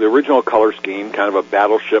 Did all the original color scheme, kind of a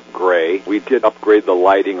battleship gray. We did upgrade the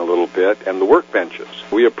lighting a little bit and the workbenches.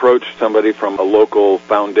 We approached somebody from a local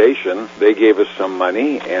foundation. They gave us some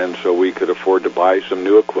money, and so we could afford to buy some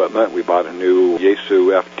new equipment. We bought a new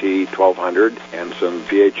Yaesu FT 1200 and some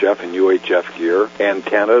VHF and UHF gear,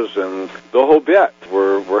 antennas, and the whole bit.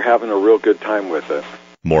 We're having a real good time with it.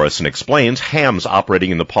 Morrison explains hams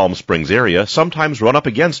operating in the Palm Springs area sometimes run up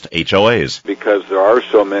against HOAs. Because there are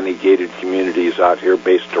so many gated communities out here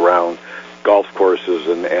based around golf courses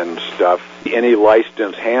and stuff, any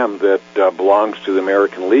licensed ham that belongs to the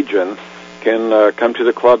American Legion can come to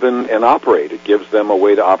the club and operate. It gives them a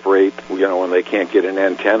way to operate, when they can't get an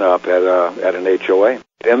antenna up at an HOA.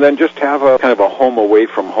 And then just have a kind of a home away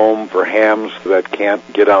from home for hams that can't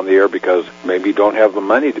get on the air because maybe don't have the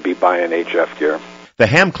money to be buying HF gear. The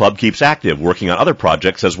Ham Club keeps active, working on other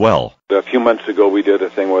projects as well. A few months ago, we did a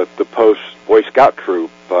thing with the Post Boy Scout Troop,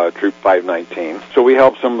 Troop 519. So we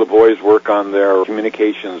helped some of the boys work on their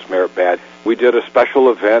communications merit badge. We did a special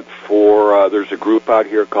event for, there's a group out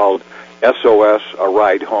here called SOS, A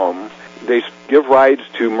Ride Home. They give rides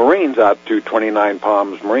to Marines out to 29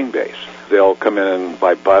 Palms Marine Base. They'll come in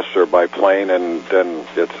by bus or by plane, and then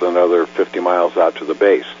it's another 50 miles out to the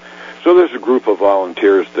base. So there's a group of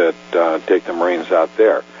volunteers that take the Marines out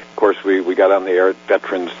there. Of course, we got on the air at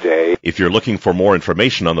Veterans Day. If you're looking for more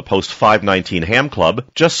information on the Post 519 Ham Club,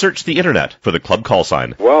 just search the internet for the club call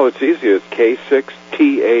sign. Well, it's easy. It's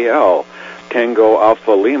K6TAL, Tango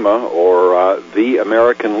Alpha Lima, or the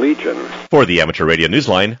American Legion. For the Amateur Radio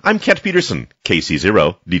Newsline, I'm Kent Peterson,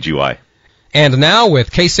 KC0DGY. And now, with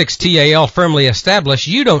K6TAL firmly established,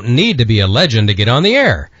 you don't need to be a legend to get on the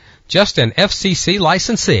air. Just an FCC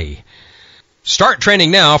licensee. Start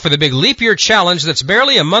training now for the big Leap Year Challenge that's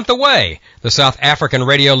barely a month away. The South African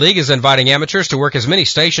Radio League is inviting amateurs to work as many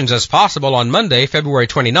stations as possible on Monday, February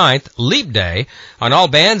 29th, Leap Day, on all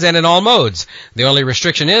bands and in all modes. The only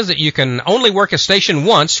restriction is that you can only work a station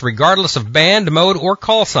once, regardless of band, mode, or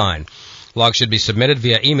call sign. Logs should be submitted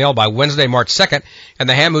via email by Wednesday, March 2nd, and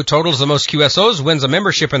the ham who totals the most QSOs wins a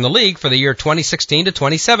membership in the league for the year 2016 to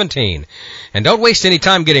 2017. And don't waste any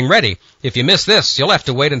time getting ready. If you miss this, you'll have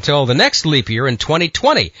to wait until the next leap year in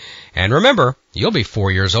 2020. And remember, you'll be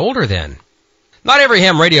 4 years older then. Not every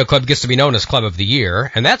ham radio club gets to be known as Club of the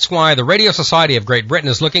Year, and that's why the Radio Society of Great Britain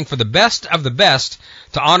is looking for the best of the best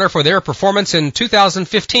to honor for their performance in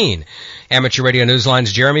 2015. Amateur Radio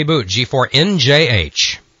Newsline's Jeremy Boot,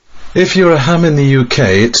 G4NJH. If you're a ham in the UK,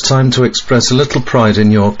 it's time to express a little pride in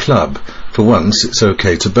your club. For once, it's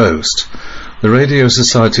okay to boast. The Radio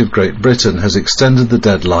Society of Great Britain has extended the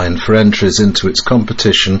deadline for entries into its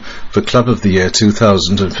competition for Club of the Year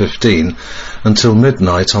 2015 until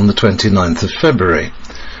midnight on the 29th of February.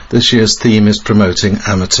 This year's theme is promoting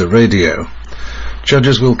amateur radio.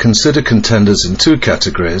 Judges will consider contenders in two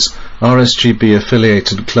categories: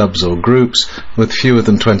 RSGB-affiliated clubs or groups with fewer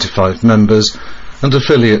than 25 members, and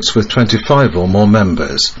affiliates with 25 or more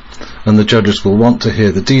members. And the judges will want to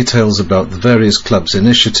hear the details about the various clubs'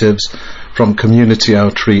 initiatives, from community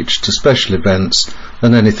outreach to special events,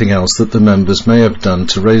 and anything else that the members may have done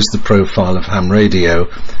to raise the profile of ham radio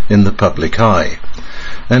in the public eye.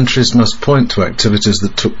 Entries must point to activities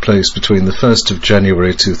that took place between the 1st of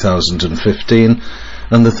January 2015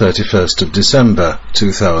 and the 31st of December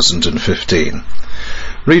 2015.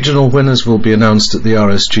 Regional winners will be announced at the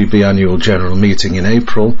RSGB Annual General Meeting in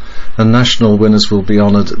April, and national winners will be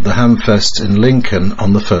honoured at the Hamfest in Lincoln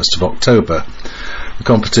on the 1st of October. The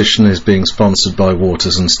competition is being sponsored by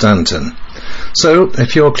Waters and Stanton. So,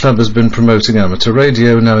 if your club has been promoting amateur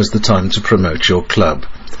radio, now is the time to promote your club.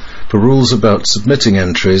 For rules about submitting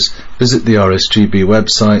entries, visit the RSGB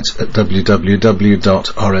website at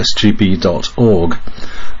www.rsgb.org.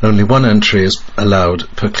 Only one entry is allowed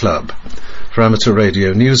per club. For Amateur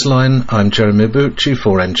Radio Newsline, I'm Jeremy Boot,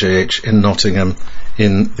 G4NJH in Nottingham,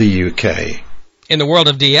 in the UK. In the world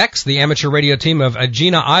of DX, the amateur radio team of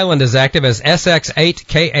Agena Island is active as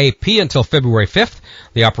SX8KAP until February 5th.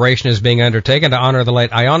 The operation is being undertaken to honor the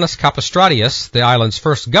late Ioannis Kapastradius, the island's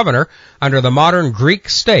first governor under the modern Greek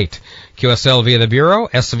state. QSL via the Bureau,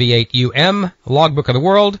 SV8UM, Logbook of the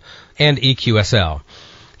World, and EQSL.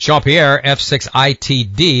 Jean-Pierre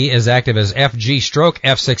F6ITD is active as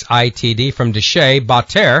FG/F6ITD from Deschamps,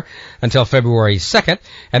 Bater until February 2nd,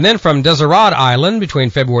 and then from Desirade Island between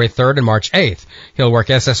February 3rd and March 8th. He'll work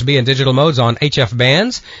SSB and digital modes on HF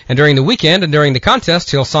bands, and during the weekend and during the contest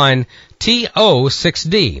he'll sign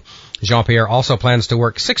TO6D. Jean-Pierre also plans to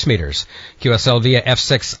work 6 meters, QSL via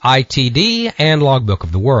F6ITD and Logbook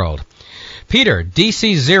of the World. Peter,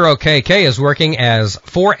 DC0KK, is working as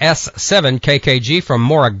 4S7KKG from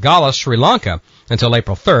Moragala, Sri Lanka, until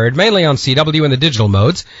April 3rd, mainly on CW and the digital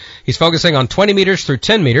modes. He's focusing on 20 meters through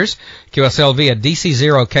 10 meters, QSL via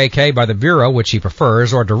DC0KK by the Bureau, which he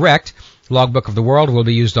prefers, or direct. Logbook of the World will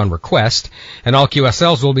be used on request, and all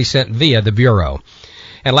QSLs will be sent via the Bureau.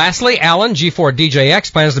 And lastly, Alan,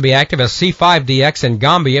 G4DJX, plans to be active as C5DX in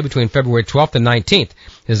Gambia between February 12th and 19th.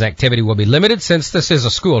 His activity will be limited since this is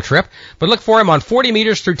a school trip, but look for him on 40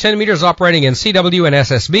 meters through 10 meters operating in CW and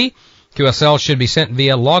SSB. QSL should be sent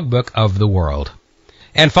via Logbook of the World.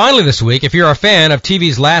 And finally this week, if you're a fan of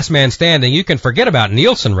TV's Last Man Standing, you can forget about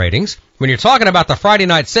Nielsen ratings. When you're talking about the Friday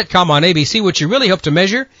night sitcom on ABC, what you really hope to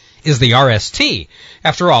measure is the RST.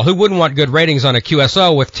 After all, who wouldn't want good ratings on a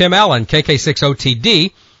QSO with Tim Allen,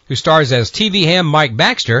 KK6OTD, who stars as TV ham Mike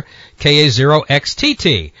Baxter,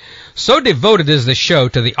 KA0XTT. So devoted is the show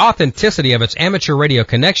to the authenticity of its amateur radio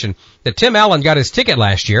connection that Tim Allen got his ticket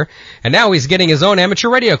last year, and now he's getting his own amateur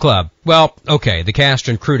radio club. Well, okay, the cast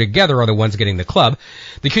and crew together are the ones getting the club.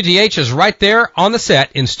 The QTH is right there on the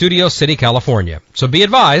set in Studio City, California. So be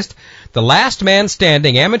advised, the Last Man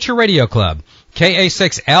Standing Amateur Radio Club,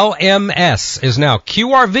 KA6LMS, is now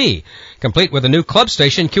QRV, complete with a new club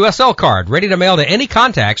station QSL card, ready to mail to any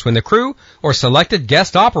contacts when the crew or selected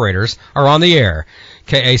guest operators are on the air.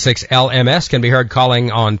 KA6LMS can be heard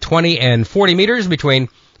calling on 20 and 40 meters between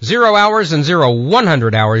 0 hours and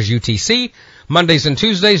 0100 hours UTC, Mondays and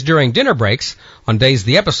Tuesdays during dinner breaks, on days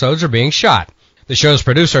the episodes are being shot. The show's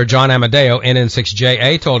producer, John Amadeo,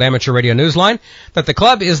 NN6JA, told Amateur Radio Newsline that the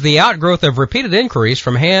club is the outgrowth of repeated inquiries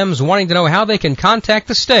from hams wanting to know how they can contact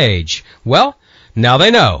the stage. Well, now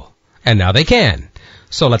they know, and now they can.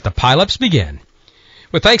 So let the pileups begin.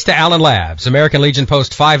 With thanks to Allen Labs, American Legion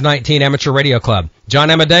Post 519 Amateur Radio Club,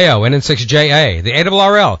 John Amadeo, NN6JA, the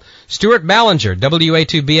ARRL, Stuart Ballinger,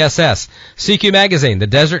 WA2BSS, CQ Magazine, the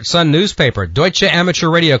Desert Sun Newspaper, Deutsche Amateur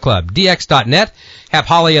Radio Club, DX.net, Hap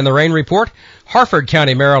Holly and the Rain Report, Harford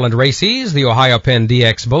County, Maryland Races, the Ohio Penn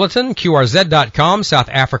DX Bulletin, QRZ.com, South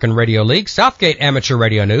African Radio League, Southgate Amateur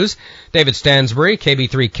Radio News, David Stansbury,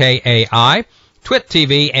 KB3KAI, Twit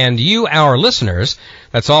TV, and you, our listeners.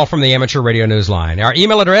 That's all from the Amateur Radio Newsline. Our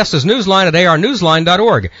email address is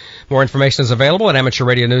newsline@arnewsline.org. More information is available at Amateur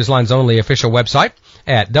Radio Newsline's only official website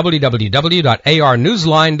at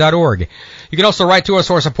www.arnewsline.org. You can also write to us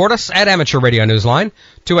or support us at Amateur Radio Newsline,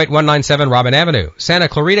 28197 Robin Avenue, Santa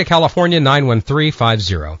Clarita, California,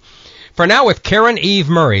 91350. For now, with Karen Eve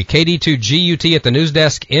Murray, KD2GUT at the news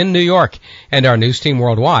desk in New York, and our news team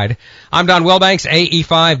worldwide, I'm Don Wellbanks,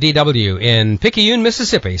 AE5DW in Picayune,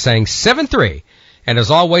 Mississippi, saying 7-3. And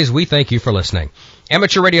as always, we thank you for listening.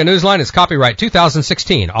 Amateur Radio Newsline is copyright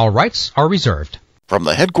 2016. All rights are reserved. From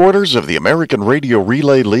the headquarters of the American Radio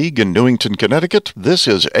Relay League in Newington, Connecticut, this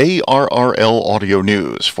is ARRL Audio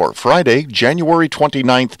News for Friday, January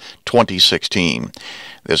 29th, 2016.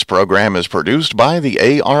 This program is produced by the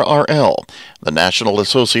ARRL, the National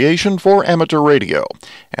Association for Amateur Radio,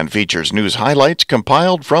 and features news highlights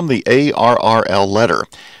compiled from the ARRL letter,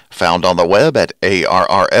 found on the web at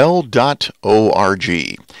arrl.org.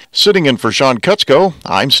 Sitting in for Sean Kutzko,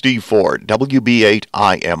 I'm Steve Ford,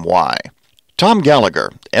 WB8IMY. Tom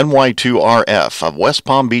Gallagher, NY2RF of West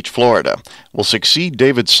Palm Beach, Florida, will succeed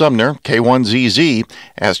David Sumner, K1ZZ,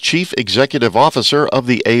 as Chief Executive Officer of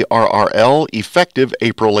the ARRL effective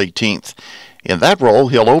April 18th. In that role,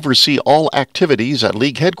 he'll oversee all activities at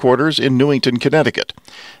League headquarters in Newington, Connecticut.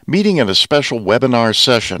 Meeting in a special webinar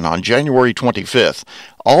session on January 25th,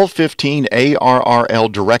 all 15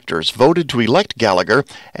 ARRL directors voted to elect Gallagher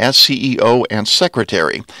as CEO and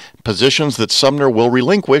Secretary, positions that Sumner will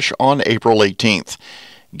relinquish on April 18th.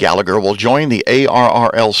 Gallagher will join the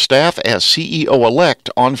ARRL staff as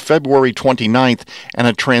CEO-elect on February 29th, and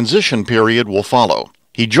a transition period will follow.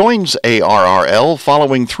 He joins ARRL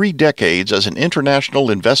following 3 decades as an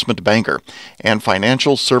international investment banker and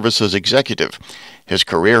financial services executive. His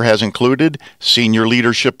career has included senior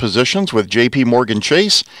leadership positions with J.P. Morgan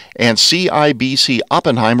Chase and CIBC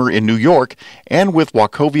Oppenheimer in New York and with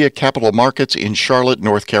Wachovia Capital Markets in Charlotte,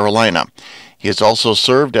 North Carolina. He has also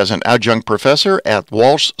served as an adjunct professor at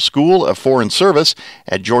Walsh School of Foreign Service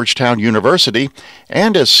at Georgetown University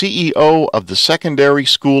and as CEO of the Secondary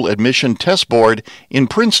School Admission Test Board in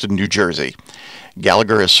Princeton, New Jersey.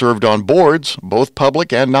 Gallagher has served on boards, both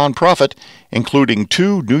public and nonprofit, including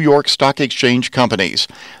 2 New York Stock Exchange companies,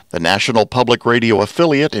 the National Public Radio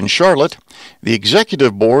Affiliate in Charlotte, the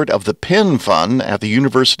Executive Board of the Penn Fund at the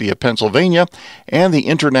University of Pennsylvania, and the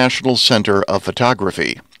International Center of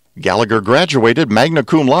Photography. Gallagher graduated magna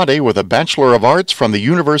cum laude with a Bachelor of Arts from the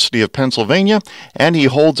University of Pennsylvania, and he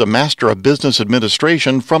holds a Master of Business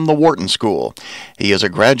Administration from the Wharton School. He is a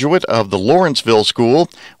graduate of the Lawrenceville School,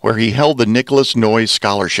 where he held the Nicholas Noyes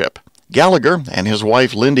Scholarship. Gallagher and his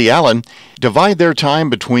wife Lindy Allen divide their time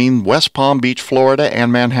between West Palm Beach, Florida,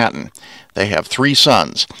 and Manhattan. They have 3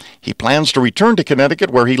 sons. He plans to return to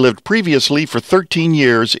Connecticut, where he lived previously for 13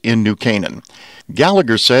 years in New Canaan.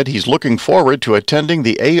 Gallagher said he's looking forward to attending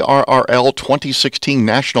the ARRL 2016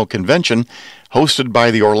 National Convention, hosted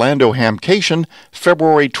by the Orlando Hamcation,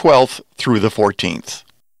 February 12th through the 14th.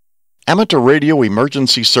 Amateur Radio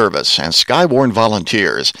Emergency Service and Skywarn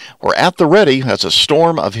volunteers were at the ready as a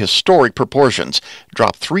storm of historic proportions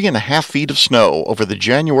dropped 3.5 feet of snow over the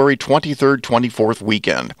January 23rd-24th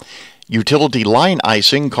weekend. Utility line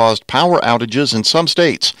icing caused power outages in some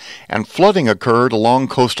states, and flooding occurred along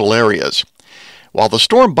coastal areas. While the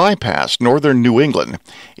storm bypassed northern New England,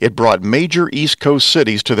 it brought major East Coast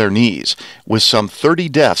cities to their knees, with some 30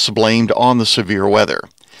 deaths blamed on the severe weather.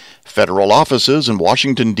 Federal offices in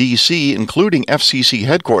Washington, D.C., including FCC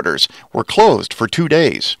headquarters, were closed for 2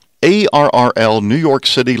 days. ARRL New York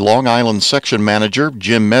City Long Island Section Manager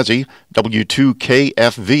Jim Mezzi,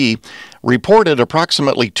 W2KFV, reported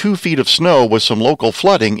approximately 2 feet of snow with some local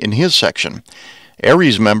flooding in his section.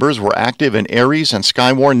 ARES members were active in ARES and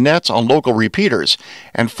Skywarn nets on local repeaters,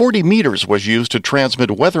 and 40 meters was used to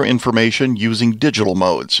transmit weather information using digital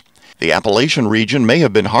modes. The Appalachian region may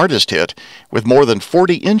have been hardest hit, with more than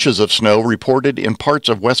 40 inches of snow reported in parts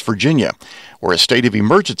of West Virginia, where a state of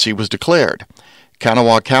emergency was declared.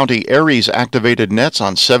 Kanawha County ARES activated nets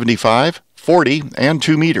on 75, 40, and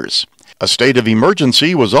 2 meters. A state of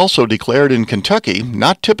emergency was also declared in Kentucky,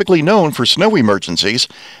 not typically known for snow emergencies,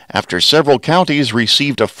 after several counties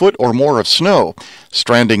received a foot or more of snow,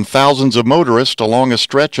 stranding thousands of motorists along a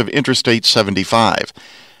stretch of Interstate 75.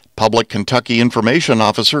 Public Kentucky Information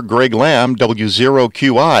Officer Greg Lamb,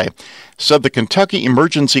 W0QI, said the Kentucky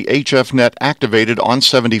Emergency HF net activated on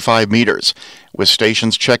 75 meters, with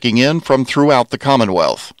stations checking in from throughout the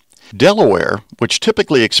Commonwealth. Delaware, which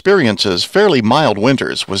typically experiences fairly mild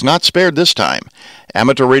winters, was not spared this time.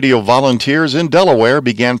 Amateur radio volunteers in Delaware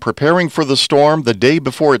began preparing for the storm the day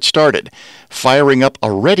before it started, firing up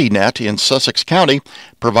a ready net in Sussex County,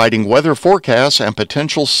 providing weather forecasts and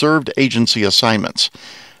potential served agency assignments.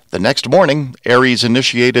 The next morning, ARES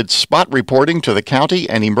initiated spot reporting to the County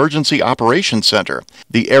and Emergency Operations Center.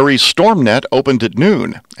 The ARES Storm Net opened at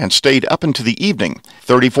noon and stayed up into the evening.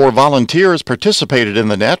 34 volunteers participated in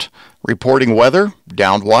the net, reporting weather,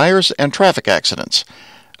 downed wires, and traffic accidents.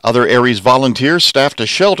 Other ARES volunteers staffed a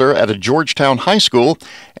shelter at a Georgetown high school,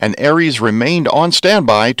 and ARES remained on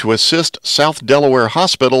standby to assist South Delaware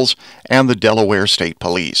hospitals and the Delaware State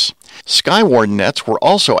Police. Skywarn nets were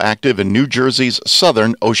also active in New Jersey's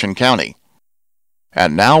southern Ocean County.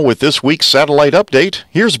 And now with this week's satellite update,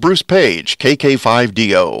 here's Bruce Page,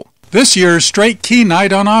 KK5DO. This year's Straight Key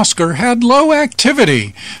Night on Oscar had low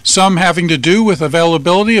activity, some having to do with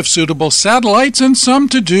availability of suitable satellites and some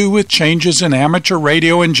to do with changes in amateur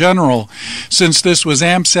radio in general. Since this was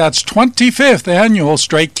AMSAT's 25th annual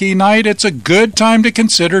Straight Key Night, it's a good time to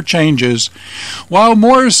consider changes. While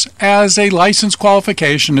Morse as a license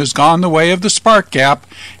qualification has gone the way of the Spark Gap,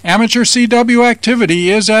 amateur CW activity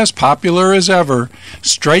is as popular as ever.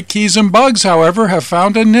 Straight Keys and Bugs, however, have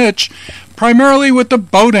found a niche, primarily with the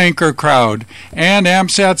boat anchor crowd, and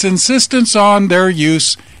AMSAT's insistence on their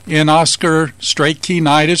use in Oscar Straight Key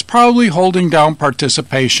Night is probably holding down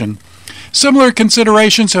participation. Similar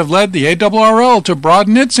considerations have led the ARRL to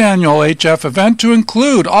broaden its annual HF event to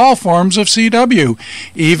include all forms of CW,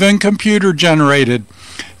 even computer-generated.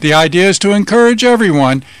 The idea is to encourage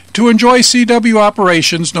everyone to enjoy CW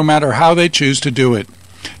operations no matter how they choose to do it.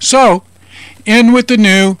 So, in with the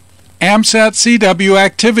new AMSAT CW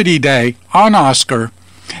Activity Day on Oscar.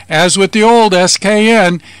 As with the old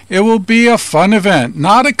SKN, it will be a fun event,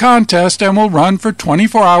 not a contest, and will run for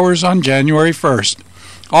 24 hours on January 1st.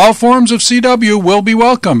 All forms of CW will be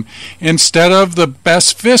welcome. Instead of the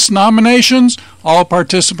Best Fist nominations, all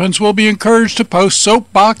participants will be encouraged to post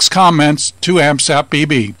soapbox comments to AMSAT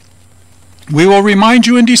BB. We will remind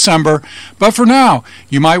you in December, but for now,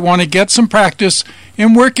 you might want to get some practice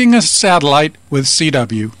in working a satellite with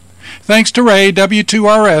CW. Thanks to Ray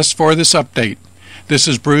W2RS for this update. This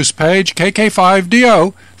is Bruce Page,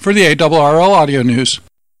 KK5DO, for the ARRL Audio News.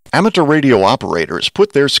 Amateur radio operators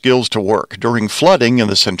put their skills to work during flooding in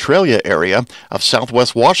the Centralia area of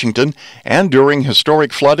southwest Washington and during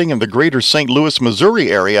historic flooding in the greater St. Louis, Missouri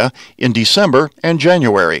area in December and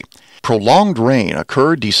January. Prolonged rain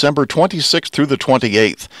occurred December 26th through the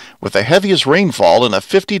 28th, with the heaviest rainfall in a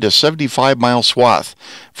 50 to 75-mile swath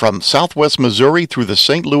from southwest Missouri through the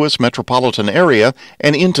St. Louis metropolitan area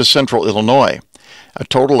and into central Illinois. A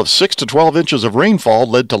total of 6 to 12 inches of rainfall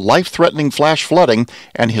led to life-threatening flash flooding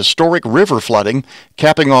and historic river flooding,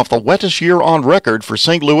 capping off the wettest year on record for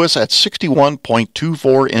St. Louis at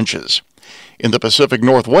 61.24 inches. In the Pacific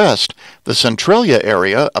Northwest, the Centralia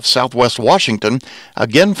area of southwest Washington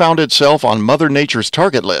again found itself on Mother Nature's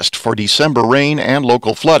target list for December rain and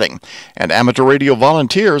local flooding, and amateur radio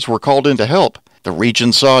volunteers were called in to help. The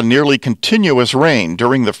region saw nearly continuous rain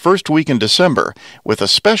during the first week in December, with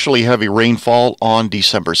especially heavy rainfall on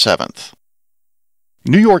December 7th.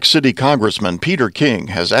 New York City Congressman Peter King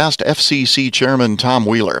has asked FCC Chairman Tom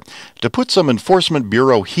Wheeler to put some Enforcement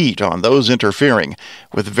Bureau heat on those interfering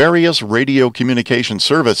with various radio communication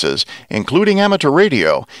services, including amateur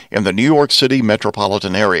radio, in the New York City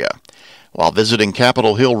metropolitan area. While visiting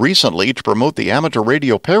Capitol Hill recently to promote the Amateur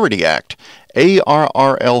Radio Parity Act,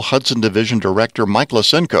 ARRL Hudson Division Director Mike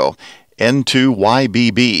Lysenko,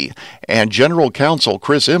 N2YBB, and General Counsel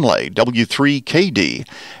Chris Imlay, W3KD,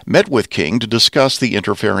 met with King to discuss the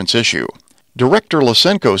interference issue. Director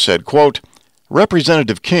Lysenko said, quote,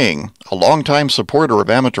 Representative King, a longtime supporter of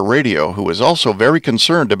amateur radio who is also very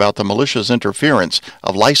concerned about the malicious interference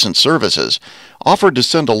of licensed services, offered to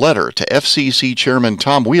send a letter to FCC Chairman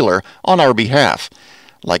Tom Wheeler on our behalf.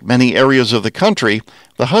 Like many areas of the country,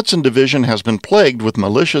 the Hudson Division has been plagued with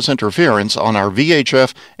malicious interference on our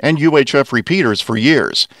VHF and UHF repeaters for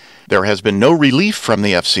years. There has been no relief from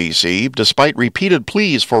the FCC, despite repeated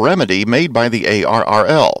pleas for remedy made by the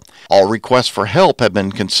ARRL. All requests for help have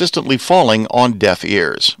been consistently falling on deaf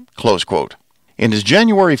ears. Close quote. In his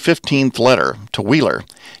January 15th letter to Wheeler,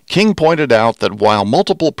 King pointed out that while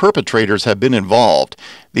multiple perpetrators have been involved,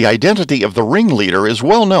 the identity of the ringleader is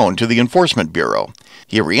well known to the Enforcement Bureau.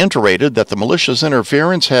 He reiterated that the malicious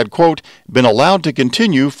interference had, quote, been allowed to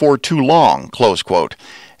continue for too long, close quote,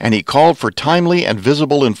 and he called for timely and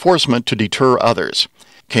visible enforcement to deter others.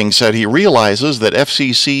 King said he realizes that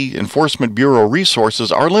FCC Enforcement Bureau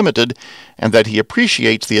resources are limited and that he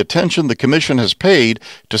appreciates the attention the Commission has paid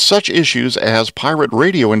to such issues as pirate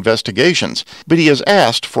radio investigations, but he has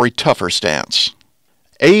asked for a tougher stance.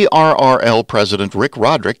 ARRL President Rick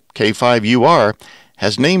Roderick, K5UR,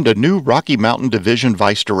 has named a new Rocky Mountain Division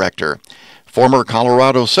Vice Director. Former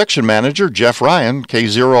Colorado Section Manager Jeff Ryan,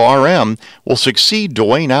 K0RM, will succeed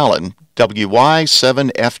Dwayne Allen,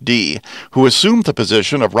 WY7FD, who assumed the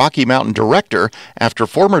position of Rocky Mountain Director after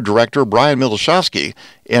former Director Brian Miloshovsky,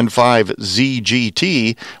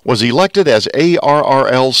 N5ZGT, was elected as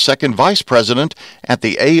ARRL's second Vice President at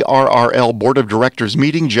the ARRL Board of Directors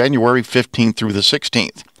meeting January 15th through the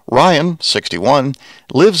 16th. Ryan, 61,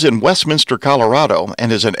 lives in Westminster, Colorado,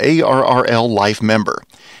 and is an ARRL Life member.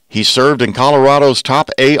 He served in Colorado's top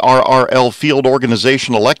ARRL field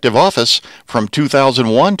organization elective office from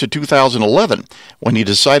 2001 to 2011, when he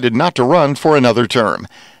decided not to run for another term.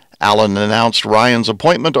 Allen announced Ryan's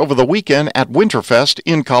appointment over the weekend at Winterfest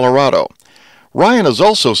in Colorado. Ryan has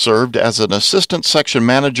also served as an assistant section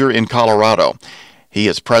manager in Colorado. He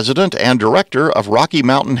is president and director of Rocky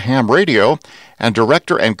Mountain Ham Radio and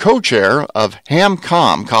director and co-chair of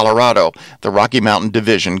HamCom Colorado, the Rocky Mountain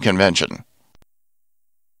Division Convention.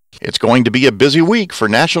 It's going to be a busy week for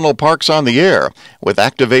National Parks on the Air, with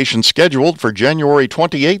activations scheduled for January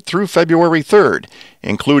 28th through February 3rd,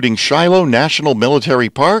 including Shiloh National Military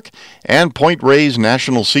Park and Point Reyes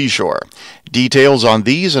National Seashore. Details on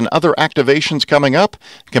these and other activations coming up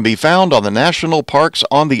can be found on the National Parks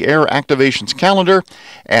on the Air activations calendar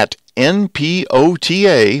at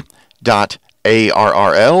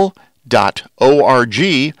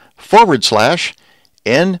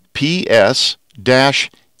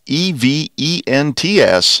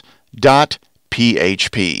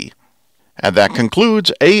And that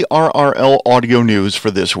concludes ARRL Audio News for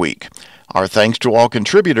this week. Our thanks to all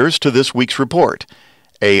contributors to this week's report.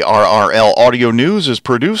 ARRL Audio News is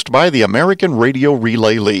produced by the American Radio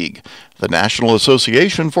Relay League, the National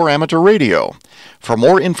Association for Amateur Radio. For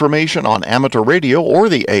more information on amateur radio or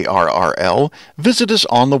the ARRL, visit us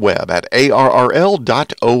on the web at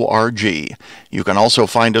arrl.org. You can also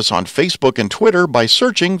find us on Facebook and Twitter by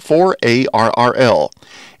searching for ARRL.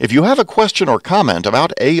 If you have a question or comment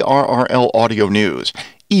about ARRL Audio News,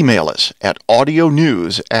 email us at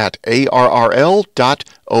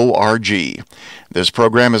audionews@arrl.org. This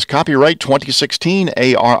program is copyright 2016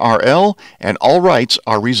 ARRL, and all rights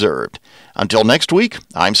are reserved. Until next week,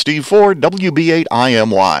 I'm Steve Ford,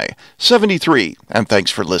 WB8IMY 73, and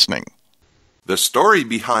thanks for listening. The story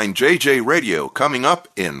behind JJ Radio coming up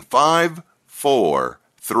in 5, 4,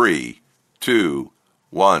 3, 2,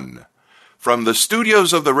 1. From the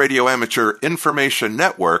studios of the Radio Amateur Information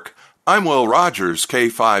Network, I'm Will Rogers,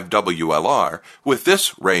 K5WLR, with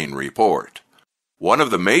this rain report. One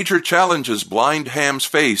of the major challenges blind hams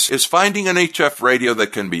face is finding an HF radio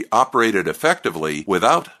that can be operated effectively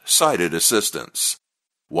without sighted assistance.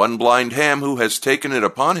 One blind ham who has taken it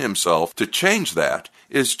upon himself to change that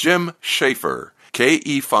is Jim Schaefer,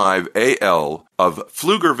 KE5AL of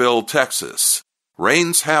Pflugerville, Texas.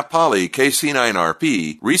 Rains Hapali,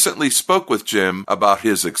 KC9RP, recently spoke with Jim about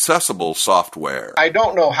his accessible software. I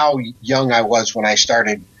don't know how young I was when I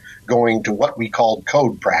started going to what we called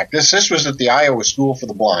code practice. This was at the Iowa School for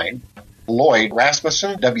the Blind. Lloyd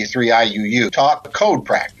Rasmussen, W3IUU, taught code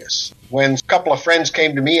practice. When a couple of friends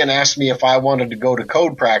came to me and asked me if I wanted to go to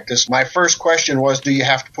code practice, my first question was, do you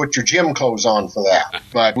have to put your gym clothes on for that?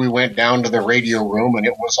 But we went down to the radio room, and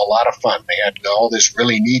it was a lot of fun. They had all this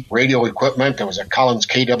really neat radio equipment. There was a Collins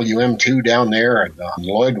KWM2 down there, and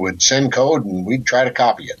Lloyd would send code, and we'd try to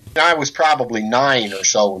copy it. I was probably 9 or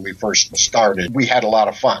so when we first started. We had a lot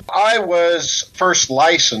of fun. I was first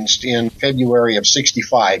licensed in February of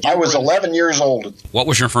 65. I was 11 years old. What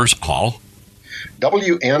was your first call?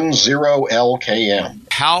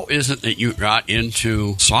 WN0LKM. How is it that you got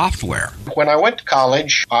into software? When I went to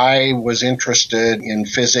college, I was interested in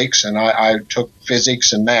physics, and I took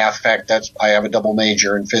physics and math. In fact, I have a double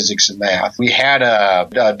major in physics and math. We had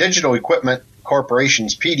a Digital Equipment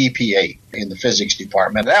Corporation's PDP-8 in the physics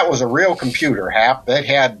department. That was a real computer, Hap. That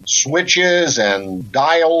had switches and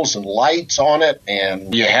dials and lights on it,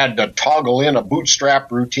 and you had to toggle in a bootstrap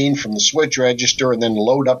routine from the switch register and then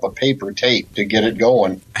load up a paper tape to get it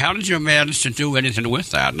going. How did you manage to do anything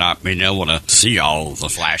with that, not being able to see all the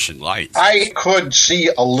flashing lights? I could see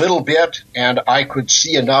a little bit, and I could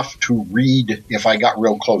see enough to read if I got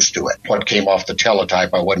real close to it. What came off the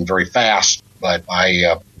teletype, I wasn't very fast, but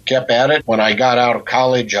I kept at it. When I got out of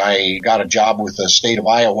college, I got a job with the state of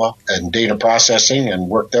Iowa in data processing and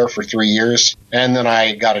worked there for 3 years. And then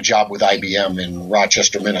I got a job with IBM in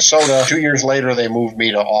Rochester, Minnesota. 2 years later, they moved me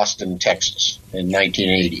to Austin, Texas in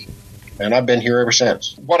 1980. And I've been here ever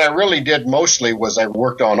since. What I really did mostly was I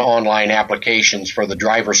worked on online applications for the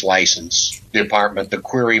driver's license department, the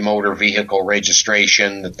query motor vehicle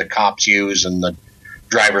registration that the cops use and the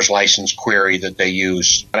driver's license query that they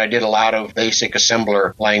use. And I did a lot of basic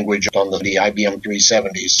assembler language on the IBM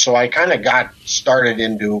 370s. So I kind of got started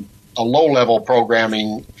into a low-level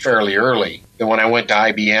programming fairly early. Then when I went to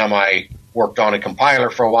IBM, I worked on a compiler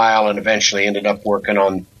for a while and eventually ended up working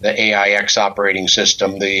on the AIX operating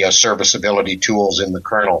system, the serviceability tools in the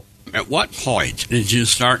kernel. At what point did you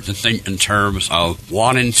start to think in terms of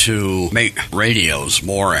wanting to make radios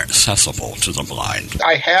more accessible to the blind?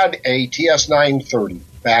 I had a TS930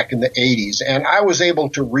 back in the 80s, and I was able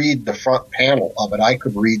to read the front panel of it. I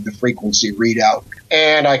could read the frequency readout,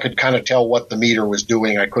 and I could kind of tell what the meter was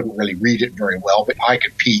doing. I couldn't really read it very well, but I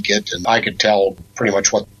could peek it, and I could tell pretty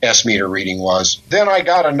much what S-meter reading was. Then I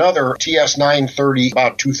got another TS930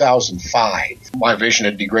 about 2005. My vision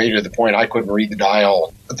had degraded to the point I couldn't read the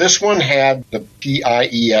dial. This one had the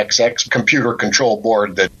PIEXX computer control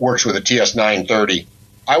board that works with a TS930.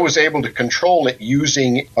 I was able to control it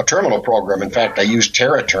using a terminal program. In fact, I used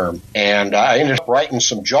TerraTerm, and I ended up writing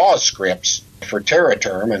some JAWS scripts for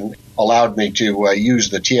TerraTerm and allowed me to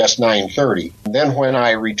use the TS930. Then when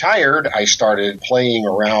I retired, I started playing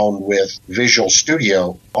around with Visual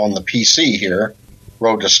Studio on the PC here,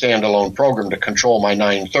 wrote a standalone program to control my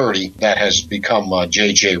 930 that has become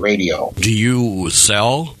JJ Radio. Do you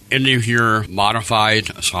sell any of your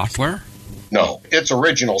modified software? No, it's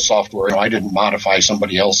original software. I didn't modify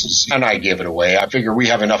somebody else's, and I give it away. I figure we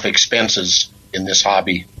have enough expenses in this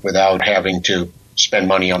hobby without having to spend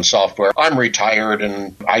money on software. I'm retired,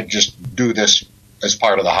 and I just do this as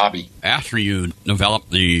part of the hobby. After you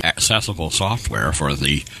developed the accessible software for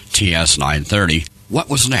the TS930, what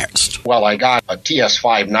was next? Well, I got a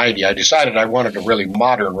TS590. I decided I wanted a really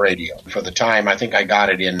modern radio. For the time, I think I got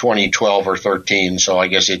it in 2012 or 13, so I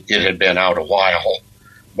guess it had been out a while.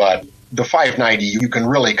 But the 590, you can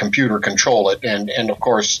really computer control it. And of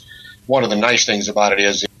course, one of the nice things about it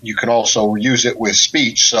is you can also use it with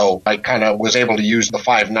speech. So I kind of was able to use the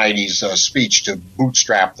 590's speech to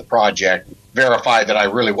bootstrap the project, verify that I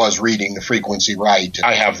really was reading the frequency right.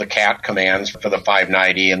 I have the CAT commands for the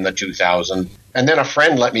 590 and the 2000. And then a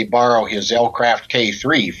friend let me borrow his L-Craft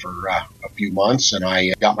K3 for a few months, and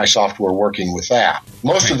I got my software working with that.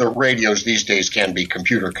 Most of the radios these days can be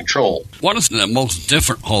computer controlled. What is the most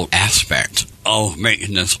difficult aspect of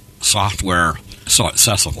making this software so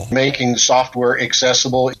accessible? Making software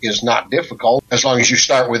accessible is not difficult as long as you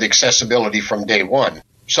start with accessibility from day one.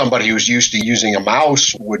 Somebody who's used to using a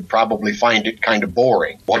mouse would probably find it kind of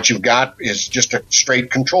boring. What you've got is just a straight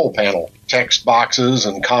control panel, text boxes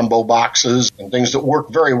and combo boxes and things that work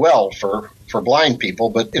very well for blind people,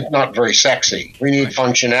 but it's not very sexy. We need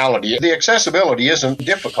functionality. The accessibility isn't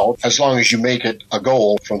difficult as long as you make it a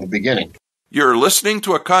goal from the beginning. You're listening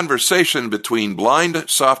to a conversation between blind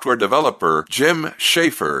software developer Jim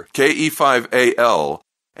Schaefer, KE5AL,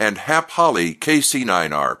 and Hap Holly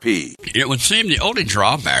KC9RP. It would seem the only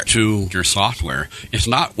drawback to your software is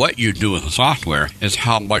not what you do with the software, it's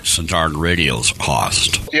how much the darn radios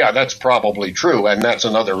cost. Yeah, that's probably true, and that's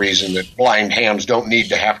another reason that blind hams don't need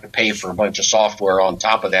to have to pay for a bunch of software on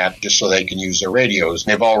top of that just so they can use their radios.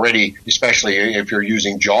 They've already, especially if you're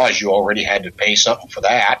using JAWS, you already had to pay something for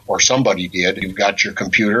that, or somebody did. You've got your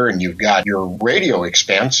computer and you've got your radio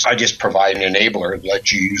expense. I just provide an enabler that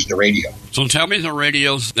lets you use the radio. So tell me the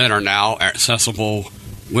radios that are now accessible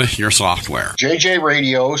with your software. JJ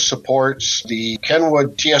Radio supports the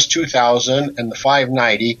Kenwood TS2000 and the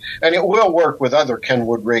 590, and it will work with other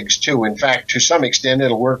Kenwood rigs too. In fact, to some extent,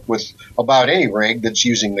 it'll work with about any rig that's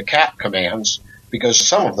using the CAT commands, because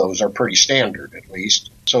some of those are pretty standard, at least.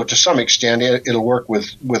 So to some extent, it'll work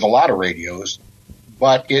with a lot of radios.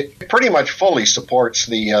 But it pretty much fully supports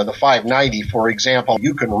the 590. For example,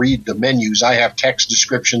 you can read the menus. I have text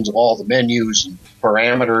descriptions of all the menus and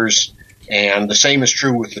parameters, and the same is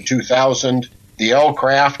true with the 2000. The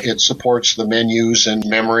L-Craft, it supports the menus and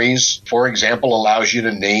memories. For example, allows you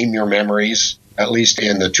to name your memories. At least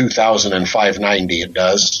in the 2000 and 590 it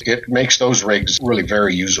does. It makes those rigs really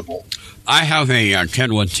very usable. I have a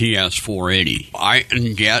Kenwood TS480. I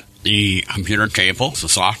can get the computer tables, the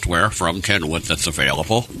software from Kenwood that's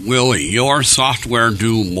available. Will your software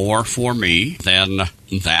do more for me than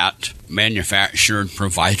that manufactured,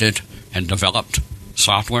 provided, and developed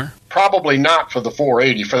software? Probably not for the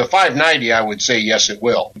 480. For the 590, I would say yes, it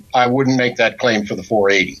will. I wouldn't make that claim for the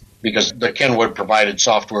 480. Because the Kenwood provided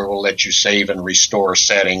software will let you save and restore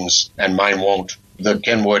settings, and mine won't. The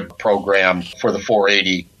Kenwood program for the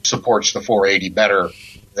 480 supports the 480 better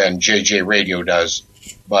than JJ Radio does.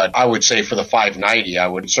 But I would say for the 590, I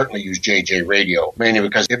would certainly use JJ Radio, mainly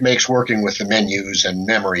because it makes working with the menus and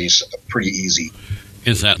memories pretty easy.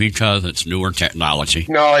 Is that because it's newer technology?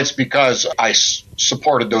 No, it's because I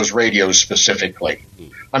supported those radios specifically.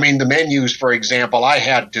 I mean, the menus, for example, I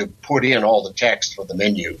had to put in all the text for the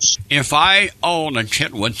menus. If I own a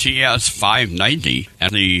Kenwood TS590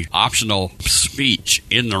 and the optional speech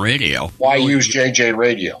in the radio... Why use JJ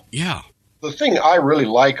Radio? Yeah. The thing I really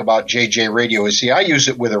like about JJ Radio is, I use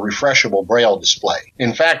it with a refreshable braille display.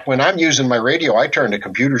 In fact, when I'm using my radio, I turn the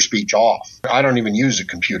computer speech off. I don't even use the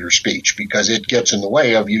computer speech because it gets in the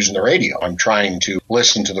way of using the radio. I'm trying to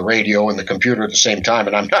listen to the radio and the computer at the same time,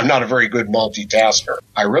 and I'm not a very good multitasker.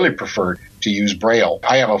 I really prefer to use braille.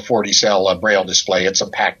 I have a 40-cell braille display. It's a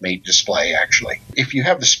PackMate display, actually. If you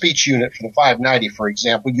have the speech unit for the 590, for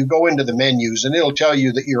example, you go into the menus, and it'll tell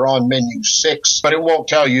you that you're on menu 6, but it won't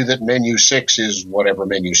tell you that menu 6 is whatever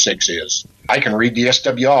menu 6 is. I can read the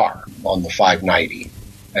SWR on the 590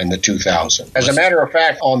 and the 2000. As a matter of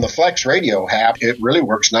fact, on the Flex Radio app, it really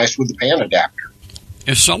works nice with the PAN adapter.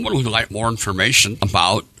 If someone would like more information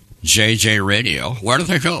about JJ Radio, where do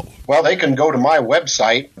they go? Well, they can go to my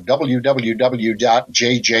website,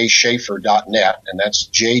 www.jjschaeffer.net, and that's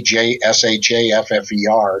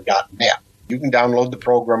jjschaeffer.net. You can download the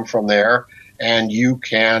program from there, and you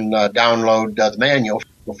can download the manual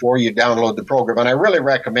before you download the program. And I really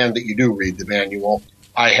recommend that you do read the manual.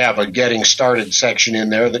 I have a getting started section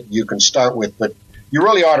in there that you can start with, but you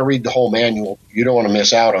really ought to read the whole manual. You don't want to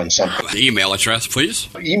miss out on something. The email address, please.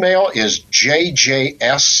 Email is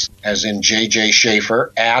jjs, as in JJ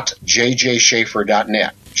Schaeffer, at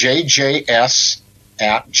jjschaeffer.net. jjs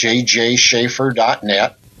at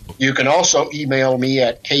jjschaeffer.net. You can also email me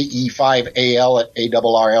at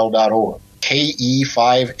ke5al@arrl.org.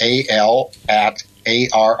 ke5al at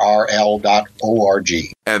arrl.org.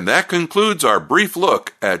 And that concludes our brief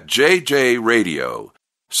look at JJ Radio.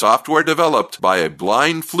 Software developed by a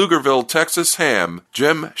blind Pflugerville, Texas ham,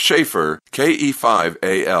 Jim Schaeffer,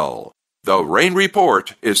 KE5AL. The Rain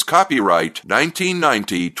Report is copyright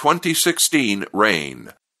 1990-2016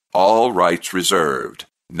 Rain. All rights reserved.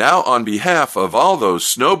 Now on behalf of all those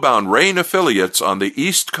snowbound Rain affiliates on the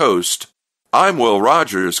East Coast, I'm Will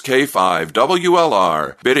Rogers,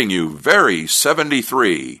 K5WLR, bidding you very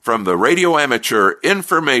 73 from the Radio Amateur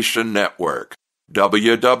Information Network.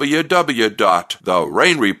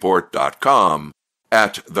 www.therainreport.com,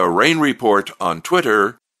 at The Rain Report on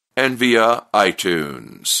Twitter, and via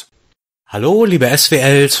iTunes. Hallo, liebe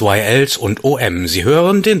SWLs, YLs und OM. Sie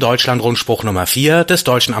hören den Deutschlandrundspruch Nummer 4 des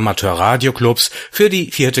Deutschen Amateurradioclubs für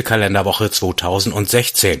die 4. Kalenderwoche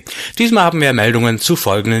 2016. Diesmal haben wir Meldungen zu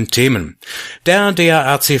folgenden Themen. Der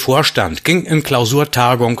DARC-Vorstand ging in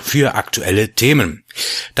Klausurtagung für aktuelle Themen.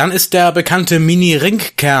 Dann ist der bekannte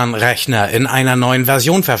Mini-Ringkernrechner in einer neuen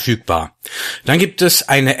Version verfügbar. Dann gibt es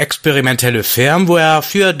eine experimentelle Firmware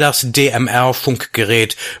für das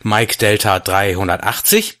DMR-Funkgerät Mike Delta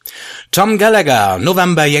 380. Tom Gallagher,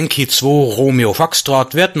 November Yankee 2 Romeo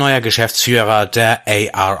Foxtrot, wird neuer Geschäftsführer der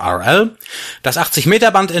ARRL. Das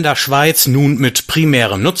 80-Meter-Band in der Schweiz nun mit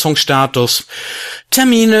primärem Nutzungsstatus.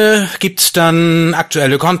 Termine gibt's dann,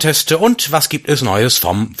 aktuelle Conteste und was gibt es Neues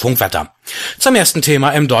vom Funkwetter. Zum ersten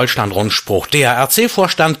Thema im Deutschlandrundspruch. Der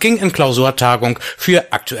RC-Vorstand ging in Klausurtagung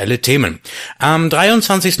für aktuelle Themen. Am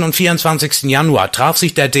 23. und 24. Januar traf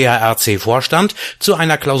sich der DRC-Vorstand zu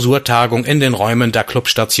einer Klausurtagung in den Räumen der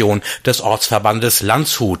Clubstation des Ortsverbandes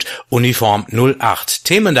Landshut, Uniform 08.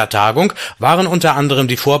 Themen der Tagung waren unter anderem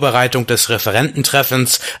die Vorbereitung des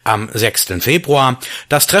Referententreffens am 6. Februar,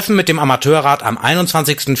 das Treffen mit dem Amateurrat am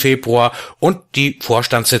 21. Februar und die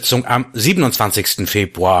Vorstandssitzung am 27.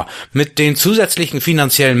 Februar. Mit den zusätzlichen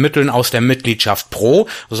finanziellen Mitteln aus der Mitgliedschaft Pro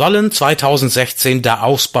sollen 2016 der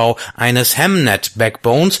Ausbau eines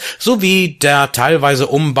Hemnet-Backbones sowie der teilweise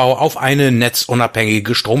Umbau auf eine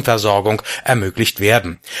netzunabhängige Stromversorgung ermöglicht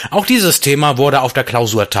werden. Auch dieses Thema wurde auf der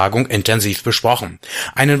Klausurtagung intensiv besprochen.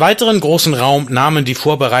 Einen weiteren großen Raum nahmen die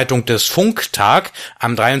Vorbereitung des Funktag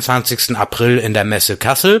am 23. April in der Messe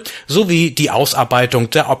Kassel sowie die Ausarbeitung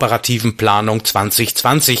der operativen Planung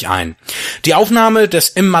 2020 ein. Die Aufnahme des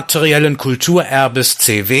immateriellen Kulturerbes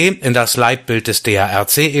CW in das Leitbild des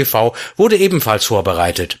DRC e.V. wurde ebenfalls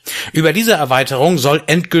vorbereitet. Über diese Erweiterung soll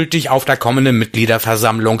endgültig auf der kommenden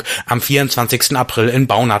Mitgliederversammlung am 24. April in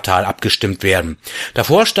Baunatal abgestimmt werden. Der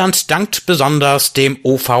Vorstand dankt besonders dem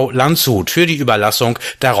OV Landshut für die Überlassung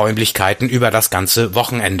der Räumlichkeiten über das ganze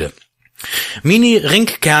Wochenende.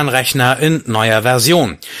 Mini-Ringkernrechner in neuer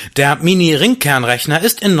Version. Der Mini-Ringkernrechner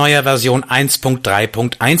ist in neuer Version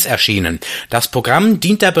 1.3.1 erschienen. Das Programm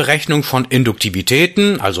dient der Berechnung von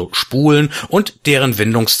Induktivitäten, also Spulen und deren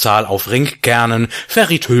Windungszahl auf Ringkernen,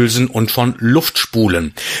 Ferrithülsen und von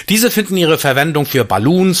Luftspulen. Diese finden ihre Verwendung für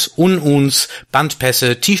Balloons, Ununs,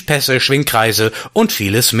 Bandpässe, Tiefpässe, Schwingkreise und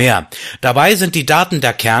vieles mehr. Dabei sind die Daten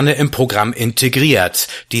der Kerne im Programm integriert.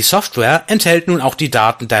 Die Software enthält nun auch die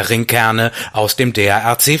Daten der Ringkerne aus dem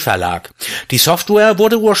DRC-Verlag. Die Software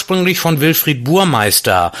wurde ursprünglich von Wilfried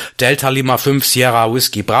Burmeister, Delta Lima 5 Sierra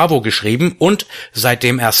Whiskey Bravo geschrieben und,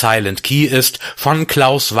 seitdem er Silent Key ist, von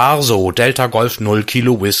Klaus Warso, Delta Golf 0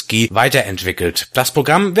 Kilo Whisky, weiterentwickelt. Das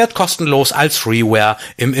Programm wird kostenlos als Freeware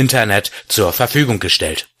im Internet zur Verfügung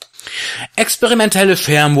gestellt. Experimentelle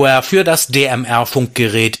Firmware für das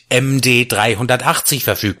DMR-Funkgerät MD380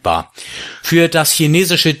 verfügbar. Für das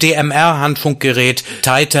chinesische DMR-Handfunkgerät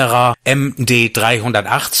Taitera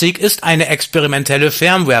MD380 ist eine experimentelle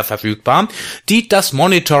Firmware verfügbar, die das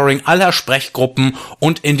Monitoring aller Sprechgruppen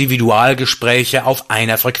und Individualgespräche auf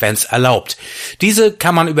einer Frequenz erlaubt. Diese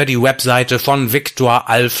kann man über die Webseite von Victor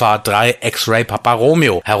Alpha 3 X-Ray Papa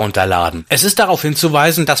Romeo herunterladen. Es ist darauf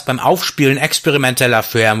hinzuweisen, dass beim Aufspielen experimenteller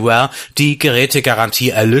Firmware die Gerätegarantie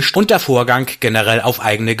erlischt und der Vorgang generell auf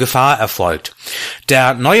eigene Gefahr erfolgt.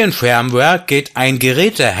 Der neuen Firmware geht ein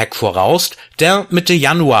Gerätehack voraus, der Mitte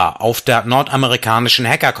Januar auf der nordamerikanischen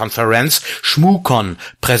Hackerkonferenz ShmooCon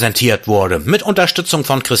präsentiert wurde. Mit Unterstützung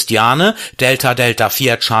von Christiane, Delta Delta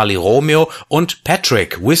 4 Charlie Romeo und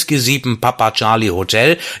Patrick, Whiskey 7 Papa Charlie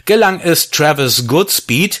Hotel, gelang es Travis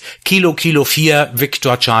Goodspeed, Kilo Kilo 4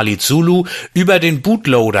 Victor Charlie Zulu, über den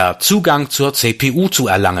Bootloader Zugang zur CPU zu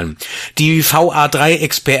erlangen. Die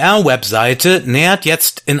VA3XPR-Webseite nährt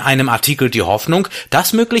jetzt in einem Artikel die Hoffnung,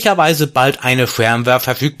 dass möglicherweise bald eine Firmware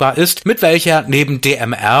verfügbar ist, mit welcher neben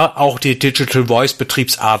DMR auch die Digital Voice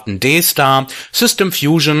Betriebsarten D-Star, System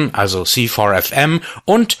Fusion, also C4FM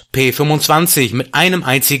und P25 mit einem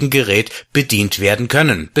einzigen Gerät bedient werden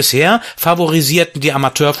können. Bisher favorisierten die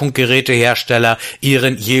Amateurfunkgerätehersteller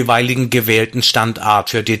ihren jeweiligen gewählten Standard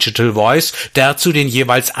für Digital Voice, der zu den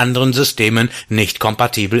jeweils anderen Systemen nicht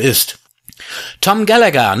kompatibel ist. Tom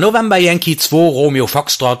Gallagher, November Yankee 2 Romeo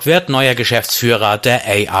Foxtrot, wird neuer Geschäftsführer der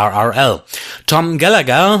ARRL. Tom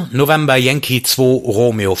Gallagher, November Yankee 2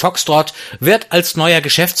 Romeo Foxtrot, wird als neuer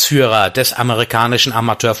Geschäftsführer des amerikanischen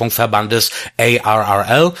Amateurfunkverbandes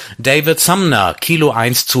ARRL David Sumner, Kilo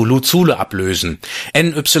 1 Zulu Zulu ablösen.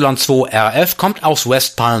 NY2RF kommt aus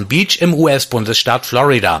West Palm Beach im US-Bundesstaat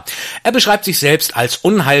Florida. Er beschreibt sich selbst als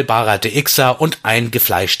unheilbarer DXer und ein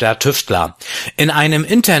gefleischter Tüftler. In einem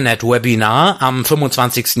Internet-Webinar am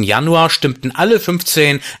 25. Januar stimmten alle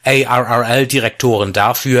 15 ARRL-Direktoren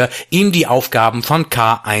dafür, ihm die Aufgaben von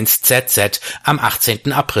K1ZZ am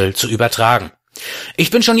 18. April zu übertragen.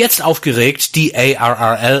 Ich bin schon jetzt aufgeregt, die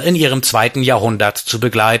ARRL in ihrem zweiten Jahrhundert zu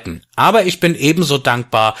begleiten. Aber ich bin ebenso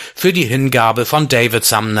dankbar für die Hingabe von David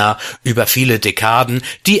Sumner über viele Dekaden,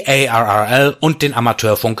 die ARRL und den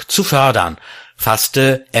Amateurfunk zu fördern,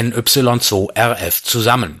 fasste NY2RF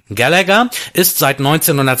zusammen. Gallagher ist seit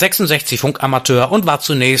 1966 Funkamateur und war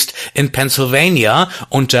zunächst in Pennsylvania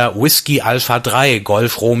unter Whiskey Alpha 3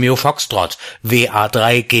 Golf Romeo Foxtrot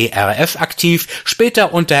WA3 GRF aktiv,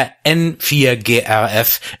 später unter N4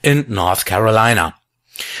 GRF in North Carolina.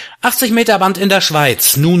 80 Meter Band in der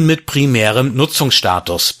Schweiz, nun mit primärem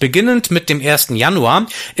Nutzungsstatus. Beginnend mit dem 1. Januar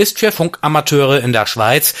ist für Funkamateure in der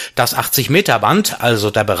Schweiz das 80 Meter Band,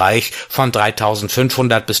 also der Bereich von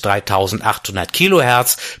 3500 bis 3800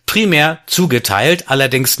 Kilohertz, primär zugeteilt,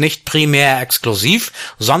 allerdings nicht primär exklusiv,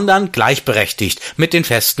 sondern gleichberechtigt mit den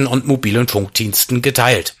festen und mobilen Funkdiensten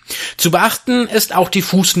geteilt. Zu beachten ist auch die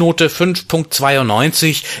Fußnote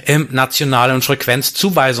 5.92 im Nationalen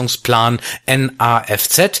Frequenzzuweisungsplan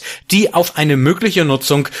NAFZ, die auf eine mögliche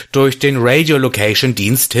Nutzung durch den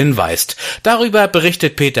Radio-Location-Dienst hinweist. Darüber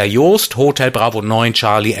berichtet Peter Joost, Hotel Bravo 9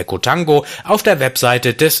 Charlie Echo Tango, auf der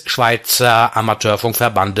Webseite des Schweizer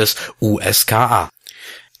Amateurfunkverbandes USKA.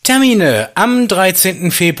 Termine. Am 13.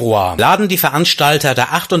 Februar laden die Veranstalter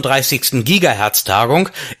der 38. Gigahertz-Tagung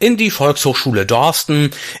in die Volkshochschule Dorsten,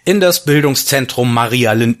 in das Bildungszentrum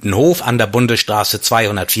Maria Lindenhof an der Bundesstraße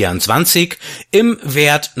 224, im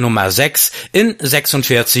Wert Nummer 6 in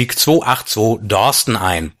 46282 Dorsten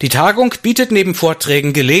ein. Die Tagung bietet neben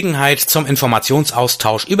Vorträgen Gelegenheit zum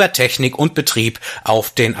Informationsaustausch über Technik und Betrieb auf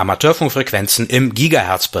den Amateurfunkfrequenzen im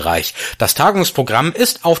Gigahertz-Bereich. Das Tagungsprogramm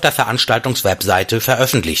ist auf der Veranstaltungswebseite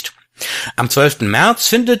veröffentlicht. Am 12. März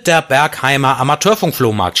findet der Bergheimer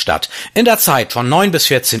Amateurfunkflohmarkt statt. In der Zeit von 9 bis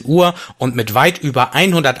 14 Uhr und mit weit über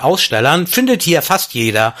 100 Ausstellern findet hier fast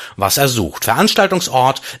jeder, was er sucht.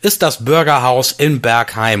 Veranstaltungsort ist das Bürgerhaus in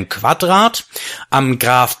Bergheim Quadrat am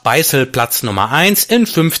Graf-Beißel-Platz Nummer 1 in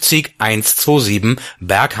 50127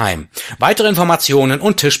 Bergheim. Weitere Informationen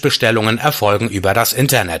und Tischbestellungen erfolgen über das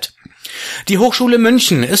Internet. Die Hochschule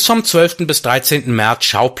München ist vom 12. bis 13. März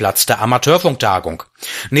Schauplatz der Amateurfunktagung.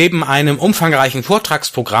 Neben einem umfangreichen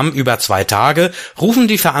Vortragsprogramm über 2 Tage rufen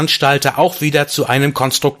die Veranstalter auch wieder zu einem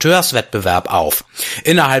Konstrukteurswettbewerb auf.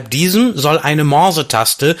 Innerhalb diesem soll eine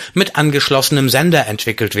Morsetaste mit angeschlossenem Sender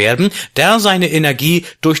entwickelt werden, der seine Energie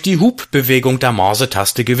durch die Hubbewegung der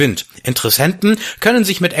Morsetaste gewinnt. Interessenten können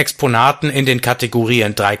sich mit Exponaten in den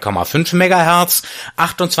Kategorien 3,5 MHz,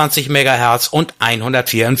 28 MHz und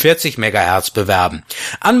 144 MHz bewerben.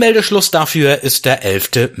 Anmeldeschluss dafür ist der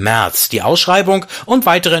 11. März. Die Ausschreibung und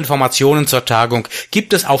weitere Informationen zur Tagung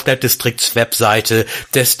gibt es auf der Distriktswebseite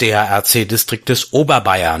des DARC-Distriktes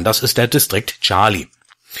Oberbayern. Das ist der Distrikt Charlie.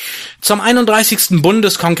 Zum 31.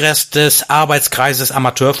 Bundeskongress des Arbeitskreises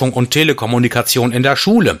Amateurfunk und Telekommunikation in der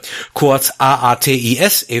Schule, kurz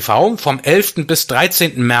AATIS e.V., vom 11. bis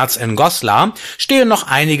 13. März in Goslar, stehen noch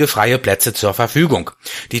einige freie Plätze zur Verfügung.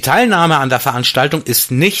 Die Teilnahme an der Veranstaltung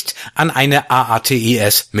ist nicht an eine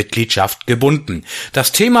AATIS-Mitgliedschaft gebunden.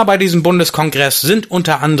 Das Thema bei diesem Bundeskongress sind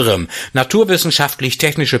unter anderem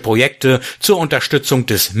naturwissenschaftlich-technische Projekte zur Unterstützung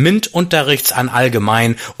des MINT-Unterrichts an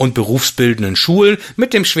allgemein- und berufsbildenden Schulen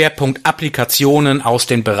mit dem Schwerpunkt Applikationen aus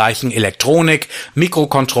den Bereichen Elektronik,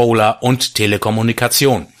 Mikrocontroller und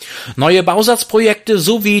Telekommunikation. Neue Bausatzprojekte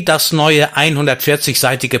sowie das neue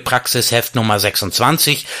 140-seitige Praxisheft Nummer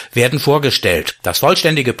 26 werden vorgestellt. Das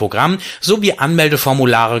vollständige Programm sowie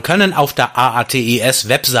Anmeldeformulare können auf der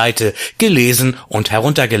AATIS-Webseite gelesen und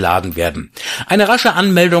heruntergeladen werden. Eine rasche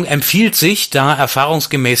Anmeldung empfiehlt sich, da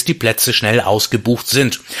erfahrungsgemäß die Plätze schnell ausgebucht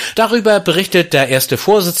sind. Darüber berichtet der erste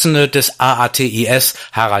Vorsitzende des AATIS,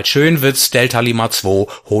 Harald Schönwitz, Delta Lima 2,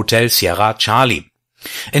 Hotel Sierra Charlie.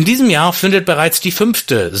 In diesem Jahr findet bereits die 5.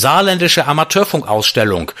 saarländische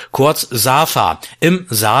Amateurfunkausstellung, kurz SAFA, im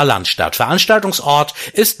Saarland statt. Veranstaltungsort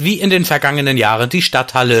ist wie in den vergangenen Jahren die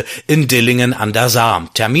Stadthalle in Dillingen an der Saar.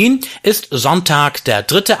 Termin ist Sonntag, der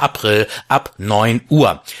 3. April ab 9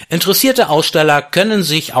 Uhr. Interessierte Aussteller können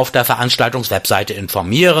sich auf der Veranstaltungswebseite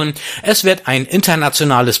informieren. Es wird ein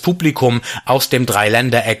internationales Publikum aus dem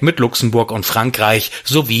Dreiländereck mit Luxemburg und Frankreich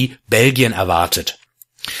sowie Belgien erwartet.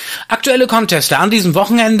 Aktuelle Conteste an diesem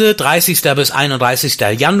Wochenende, 30. bis 31.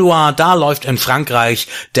 Januar, da läuft in Frankreich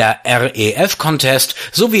der REF-Contest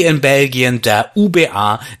sowie in Belgien der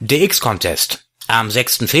UBA DX-Contest. Am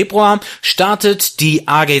 6. Februar startet die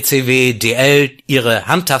AGCW DL ihre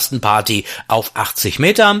Handtastenparty auf 80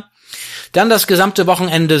 Meter. Dann das gesamte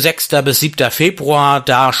Wochenende 6. bis 7. Februar,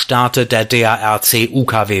 da startet der DARC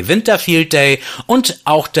UKW Winterfield Day und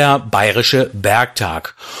auch der Bayerische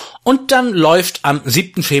Bergtag. Und dann läuft am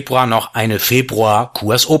 7. Februar noch eine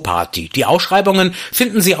Februar-QSO-Party. Die Ausschreibungen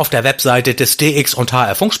finden Sie auf der Webseite des DX und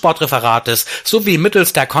HR Funksportreferates sowie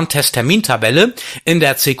mittels der Contest-Termintabelle in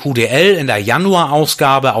der CQDL in der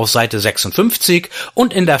Januar-Ausgabe auf Seite 56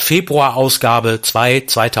 und in der Februar-Ausgabe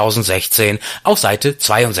 2016 auf Seite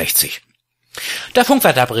 62. Der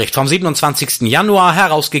Funkwetterbericht vom 27. Januar,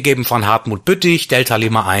 herausgegeben von Hartmut Büttig, Delta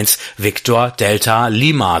Lima 1, Victor Delta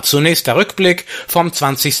Lima. Zunächst der Rückblick vom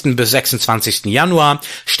 20. bis 26. Januar.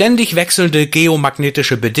 Ständig wechselnde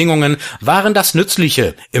geomagnetische Bedingungen waren das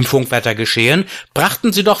Nützliche im Funkwettergeschehen,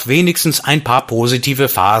 brachten sie doch wenigstens ein paar positive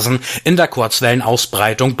Phasen in der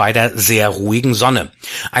Kurzwellenausbreitung bei der sehr ruhigen Sonne.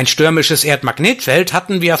 Ein stürmisches Erdmagnetfeld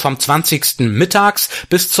hatten wir vom 20. mittags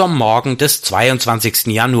bis zum Morgen des 22.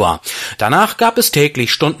 Januar. Danach gab es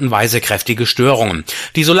täglich stundenweise kräftige Störungen.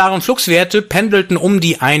 Die solaren Fluxwerte pendelten um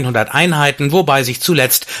die 100 Einheiten, wobei sich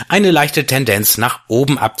zuletzt eine leichte Tendenz nach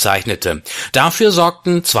oben abzeichnete. Dafür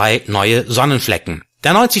sorgten 2 neue Sonnenflecken.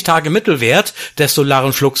 Der 90-Tage-Mittelwert des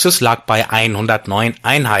solaren Fluxes lag bei 109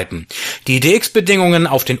 Einheiten. Die DX-Bedingungen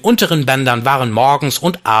auf den unteren Bändern waren morgens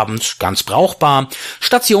und abends ganz brauchbar.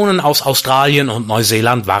 Stationen aus Australien und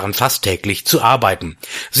Neuseeland waren fast täglich zu arbeiten.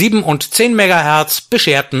 7 und 10 MHz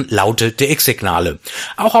bescherten laute DX-Signale.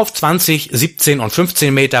 Auch auf 20, 17 und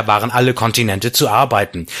 15 Meter waren alle Kontinente zu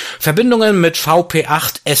arbeiten. Verbindungen mit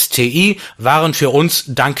VP8 STI waren für uns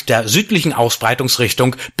dank der südlichen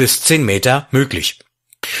Ausbreitungsrichtung bis 10 Meter möglich.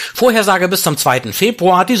 Vorhersage bis zum 2.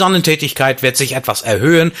 Februar, die Sonnentätigkeit wird sich etwas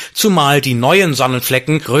erhöhen, zumal die neuen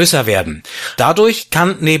Sonnenflecken größer werden. Dadurch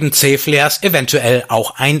kann neben C-Flares eventuell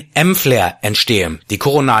auch ein M-Flare entstehen. Die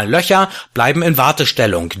koronalen Löcher bleiben in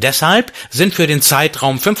Wartestellung. Deshalb sind für den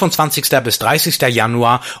Zeitraum 25. bis 30.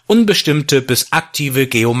 Januar unbestimmte bis aktive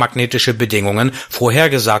geomagnetische Bedingungen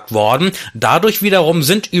vorhergesagt worden. Dadurch wiederum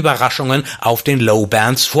sind Überraschungen auf den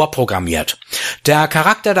Low-Bands vorprogrammiert. Der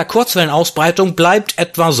Charakter der Kurzwellenausbreitung bleibt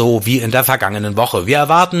etwa so wie in der vergangenen Woche. Wir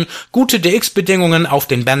erwarten gute DX-Bedingungen auf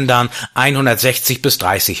den Bändern 160 bis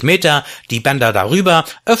 30 Meter. Die Bänder darüber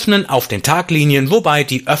öffnen auf den Taglinien, wobei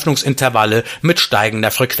die Öffnungsintervalle mit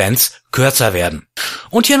steigender Frequenz kürzer werden.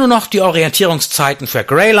 Und hier nur noch die Orientierungszeiten für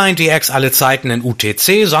Greyline DX, alle Zeiten in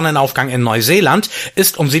UTC. Sonnenaufgang in Neuseeland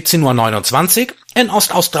ist um 17:29 Uhr, in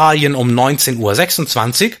Ostaustralien um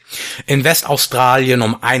 19:26 Uhr, in Westaustralien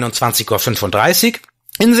um 21:35 Uhr,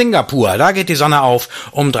 in Singapur, da geht die Sonne auf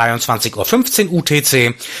um 23:15 Uhr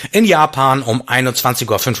UTC, in Japan um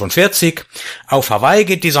 21:45 Uhr, auf Hawaii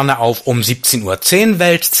geht die Sonne auf um 17:10 Uhr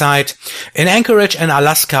Weltzeit, in Anchorage in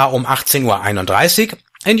Alaska um 18:31 Uhr,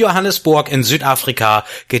 in Johannesburg in Südafrika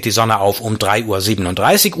geht die Sonne auf um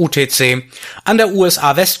 3:37 Uhr UTC, an der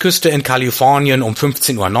USA-Westküste in Kalifornien um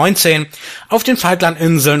 15:19 Uhr, auf den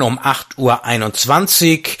Falklandinseln um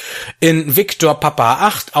 8:21 Uhr, in Victor Papa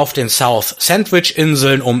 8 auf den South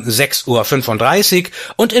Sandwich-Inseln um 6:35 Uhr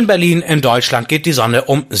und in Berlin in Deutschland geht die Sonne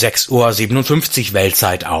um 6:57 Uhr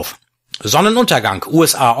Weltzeit auf. Sonnenuntergang,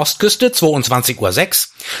 USA-Ostküste 22:06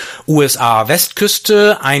 Uhr,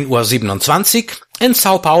 USA-Westküste 1:27 Uhr, in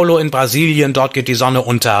Sao Paulo in Brasilien, dort geht die Sonne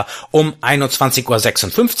unter um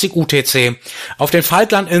 21:56 Uhr UTC, auf den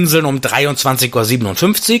Falklandinseln um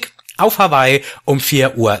 23:57 Uhr, auf Hawaii um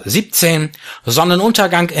 4:17 Uhr,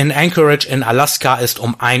 Sonnenuntergang in Anchorage in Alaska ist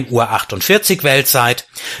um 1:48 Uhr Weltzeit,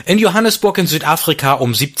 in Johannesburg in Südafrika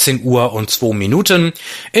um 17 Uhr und 2 Minuten,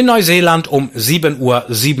 in Neuseeland um 7:37 Uhr,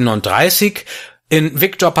 in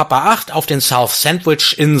Victor Papa 8 auf den South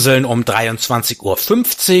Sandwich Inseln um 23:50 Uhr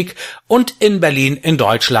und in Berlin in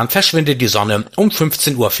Deutschland verschwindet die Sonne um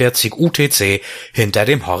 15:40 Uhr UTC hinter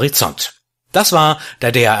dem Horizont. Das war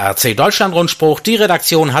der DARC Deutschland-Rundspruch. Die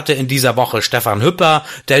Redaktion hatte in dieser Woche Stefan Hüpper,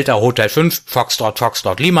 Delta Hotel 5,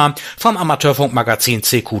 Foxtrot Lima, vom Amateurfunkmagazin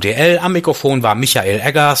CQDL. Am Mikrofon war Michael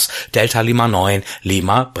Eggers, Delta Lima 9,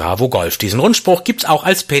 Lima Bravo Golf. Diesen Rundspruch gibt's auch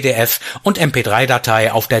als PDF und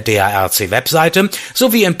MP3-Datei auf der DARC-Webseite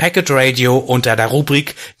sowie im Packet Radio unter der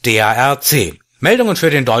Rubrik DARC. Meldungen für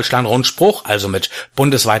den Deutschland-Rundspruch, also mit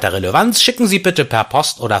bundesweiter Relevanz, schicken Sie bitte per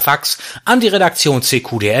Post oder Fax an die Redaktion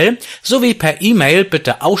CQDL sowie per E-Mail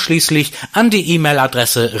bitte ausschließlich an die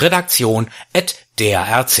E-Mail-Adresse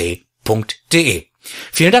redaktion@darc.de.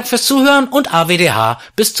 Vielen Dank fürs Zuhören und AWDH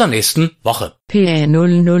bis zur næsten Woche.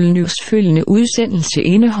 PA00NEWS-UITZENDING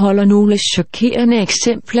indeholder nogle chokerende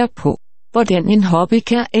eksempler på, hvordan en hobby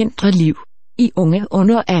kan ændre liv i unge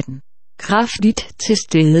under 18. Kraftigt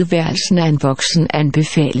tilstedeværelsen af en voksen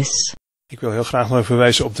anbefales. Ik wil heel graag nog even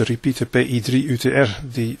wijzen op de repeater PI3UTR,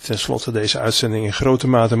 die tenslotte deze uitzending in grote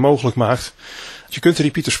mate mogelijk maakt. Je kunt de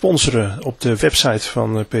repeater sponsoren op de website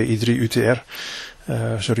van PI3UTR.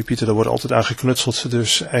 Zo'n repeater, daar wordt altijd aan geknutseld.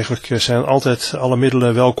 Dus eigenlijk zijn altijd alle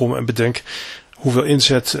middelen welkom. En bedenk hoeveel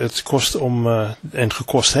inzet het kost en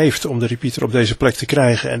gekost heeft om de repeater op deze plek te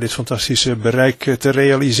krijgen. En dit fantastische bereik te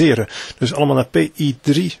realiseren. Dus allemaal naar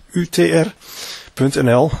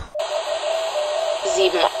PA00NEWS-UITZENDING.nl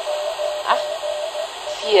 7, 8,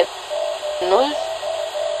 4, 0,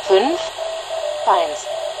 5, 1,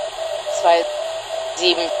 2,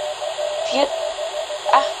 7, 4,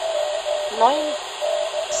 8, 9,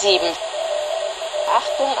 7.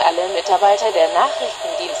 Achtung alle Mitarbeiter der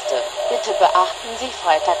Nachrichtendienste. Bitte beachten Sie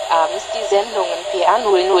Freitagabends die Sendungen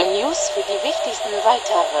PA00 News für die wichtigsten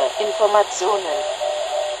weitere Informationen.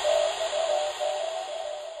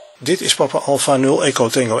 Dit is Papa Alpha 0 Echo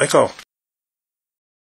Tango Echo.